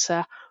Kenwood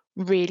mixer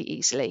really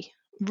easy.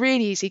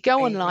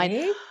 Go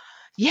online.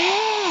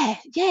 Yeah.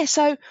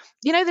 So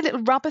you know the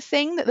little rubber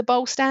thing that the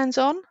bowl stands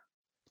on?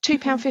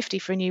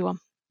 £2.50 for a new one.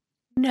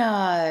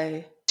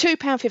 No.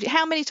 £2.50.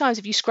 How many times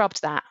have you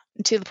scrubbed that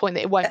until the point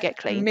that it won't get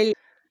clean? Go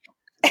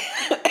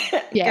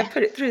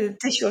put it through the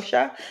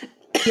dishwasher.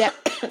 Yeah.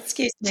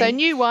 Excuse me. So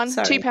new one,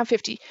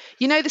 £2.50.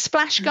 You know the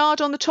splash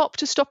guard on the top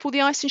to stop all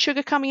the ice and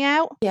sugar coming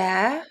out?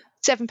 Yeah.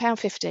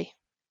 £7.50.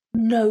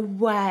 No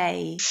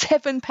way.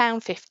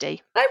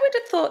 £7.50. I would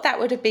have thought that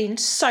would have been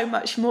so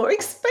much more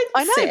expensive.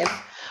 I know.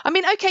 I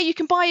mean, okay, you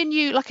can buy a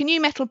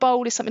new metal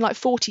bowl is something like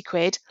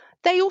 £40.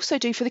 They also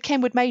do for the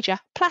Kenwood Major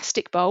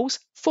plastic bowls,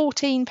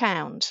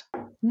 £14.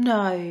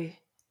 No.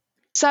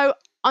 So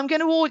I'm going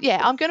to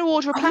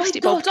order a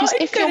plastic bowl, because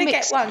if you're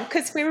get one,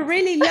 because we were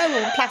really low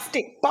on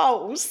plastic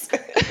bowls.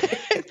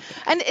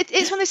 And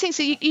it's one of those things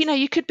that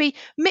you could be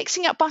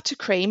mixing up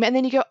buttercream, and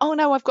then you go, oh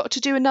no, I've got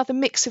to do another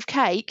mix of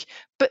cake,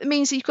 but it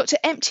means that you've got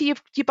to empty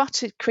your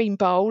buttercream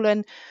bowl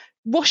and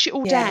wash it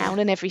all down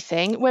and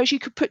everything. Whereas you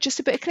could put just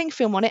a bit of cling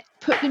film on it,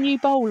 put the new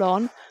bowl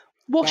on,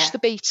 wash the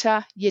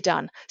beater, you're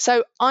done.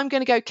 So I'm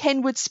going to go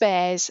Kenwood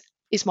Spares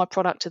is my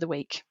product of the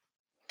week.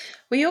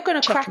 Well, you're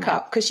going to crack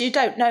up because you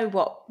don't know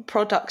what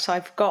product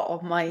I've got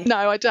on my...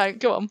 No, I don't.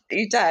 Go on.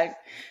 You don't.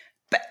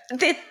 But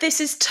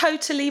this is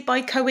totally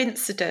by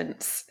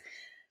coincidence.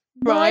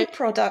 Right. My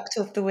product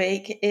of the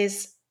week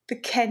is the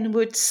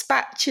Kenwood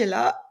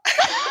spatula.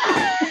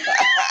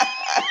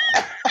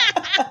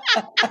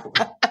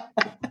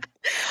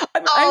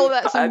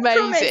 That's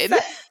amazing.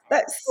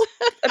 That's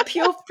a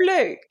pure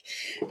fluke.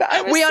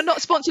 But we are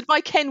not sponsored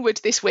by Kenwood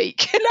this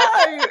week.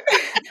 No.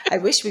 I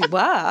wish we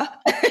were.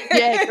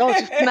 Yeah,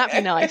 God, wouldn't that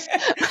be nice?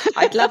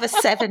 I'd love a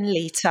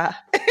 7-litre.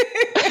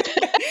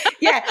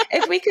 Yeah,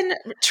 if we can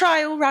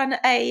trial run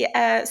a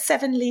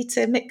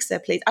 7-litre mixer,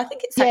 please. I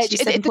think it's actually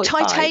 7.5. The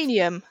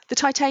titanium. The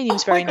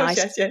titanium's very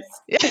nice. Yes.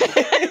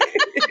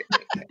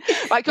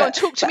 Right, go on,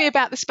 talk to me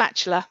about the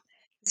spatula.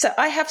 So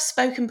I have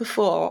spoken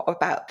before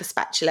about the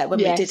spatula when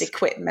we did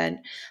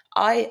equipment.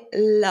 I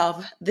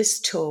love this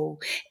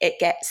tool. It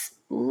gets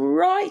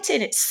right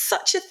in. It's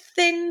such a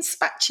thin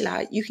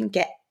spatula. You can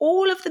get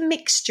all of the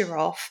mixture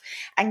off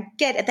and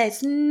get it.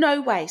 There's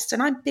no waste.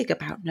 And I'm big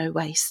about no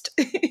waste.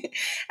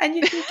 And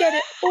you can get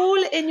it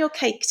all in your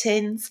cake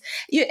tins.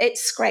 It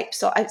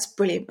scrapes off. It's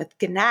brilliant with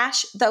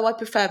ganache, though I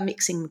prefer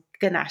mixing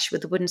ganache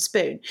with a wooden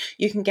spoon.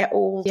 You can get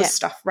all the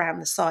stuff around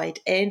the side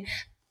in.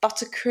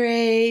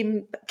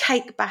 Buttercream,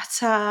 cake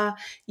batter,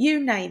 you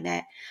name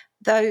it.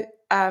 Though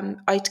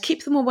I'd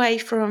keep them away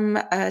from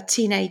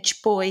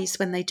teenage boys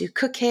when they do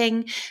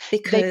cooking,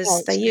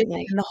 because they use them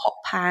in the hot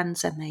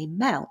pans and they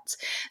melt.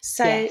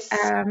 So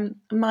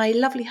my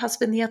lovely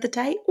husband the other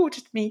day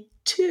ordered me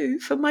 2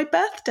 for my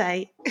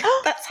birthday.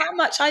 That's how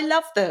much I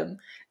love them.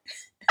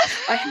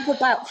 I have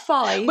about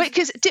 5. Wait,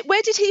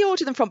 where did he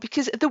order them from?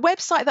 Because the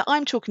website that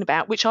I'm talking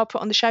about, which I'll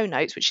put on the show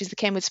notes, which is the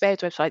Kenwood Spares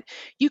website,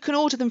 you can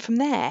order them from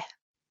there.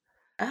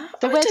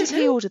 So where did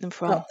he order them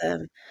from?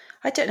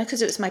 I don't know,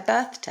 because it was my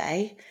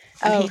birthday.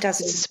 And he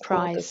does it's a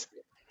surprise.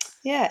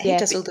 He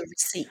does all the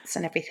receipts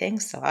and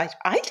everything. So I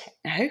don't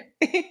know.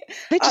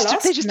 They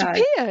just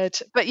appeared.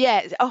 But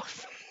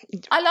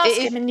I'll ask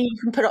him, and you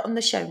can put it on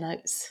the show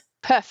notes.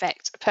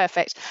 Perfect.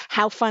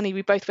 How funny.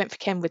 We both went for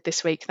Kenwood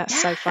this week.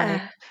 That's so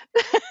funny.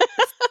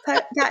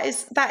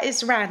 that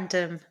is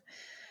random.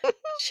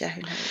 Show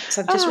notes.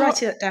 I'm just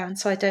writing it down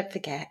so I don't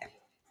forget.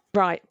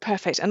 Right,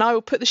 perfect. And I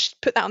will put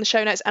that on the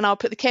show notes, and I'll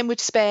put the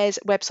Kenwood Spares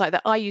website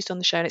that I used on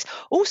the show notes.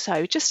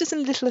 Also, just as a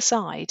little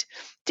aside,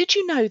 did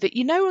you know that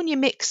on your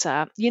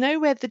mixer,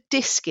 where the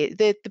disc is,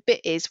 the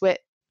bit is where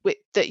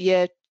that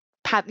your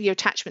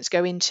attachments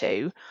go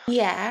into?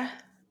 Yeah.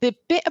 The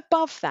bit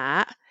above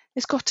that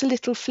has got a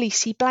little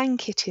fleecy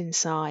blanket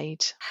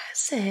inside.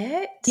 Has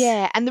it?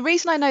 Yeah, and the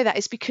reason I know that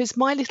is because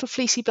my little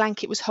fleecy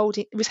blanket was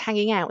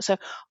hanging out, so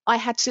I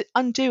had to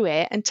undo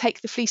it and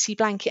take the fleecy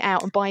blanket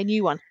out and buy a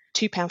new one.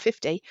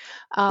 £2.50,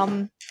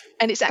 and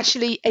it's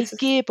actually a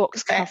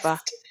gearbox cover.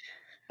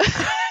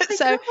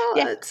 So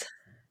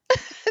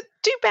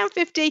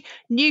 £2.50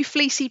 new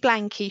fleecy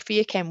blankie for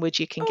your Kenwood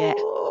you can get.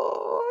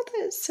 Oh,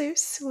 that's so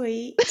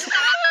sweet.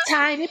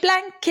 Tiny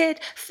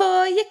blanket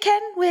for your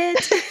Kenwood.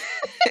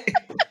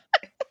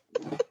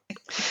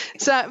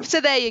 So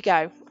there you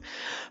go.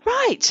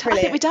 Right, brilliant. I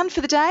think we're done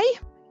for the day.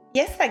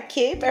 Yes, thank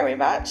you very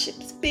much.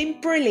 It's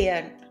been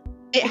brilliant.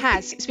 It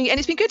has. It's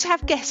been good to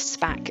have guests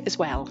back as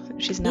well,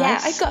 which is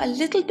nice. Yeah, I got a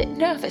little bit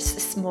nervous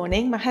this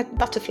morning. I had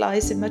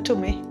butterflies in my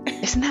tummy.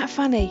 Isn't that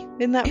funny?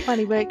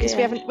 Because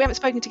we haven't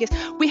spoken to guests.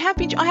 We have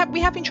been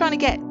trying to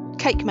get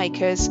cake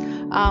makers,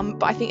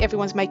 but I think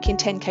everyone's making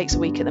 10 cakes a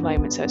week at the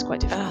moment, so it's quite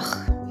difficult.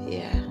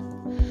 Yeah.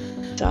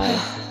 So,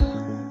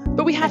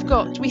 But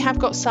we have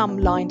got some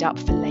lined up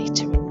for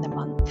later in the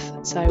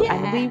month. So,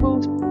 and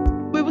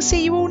we will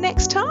see you all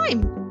next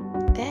time.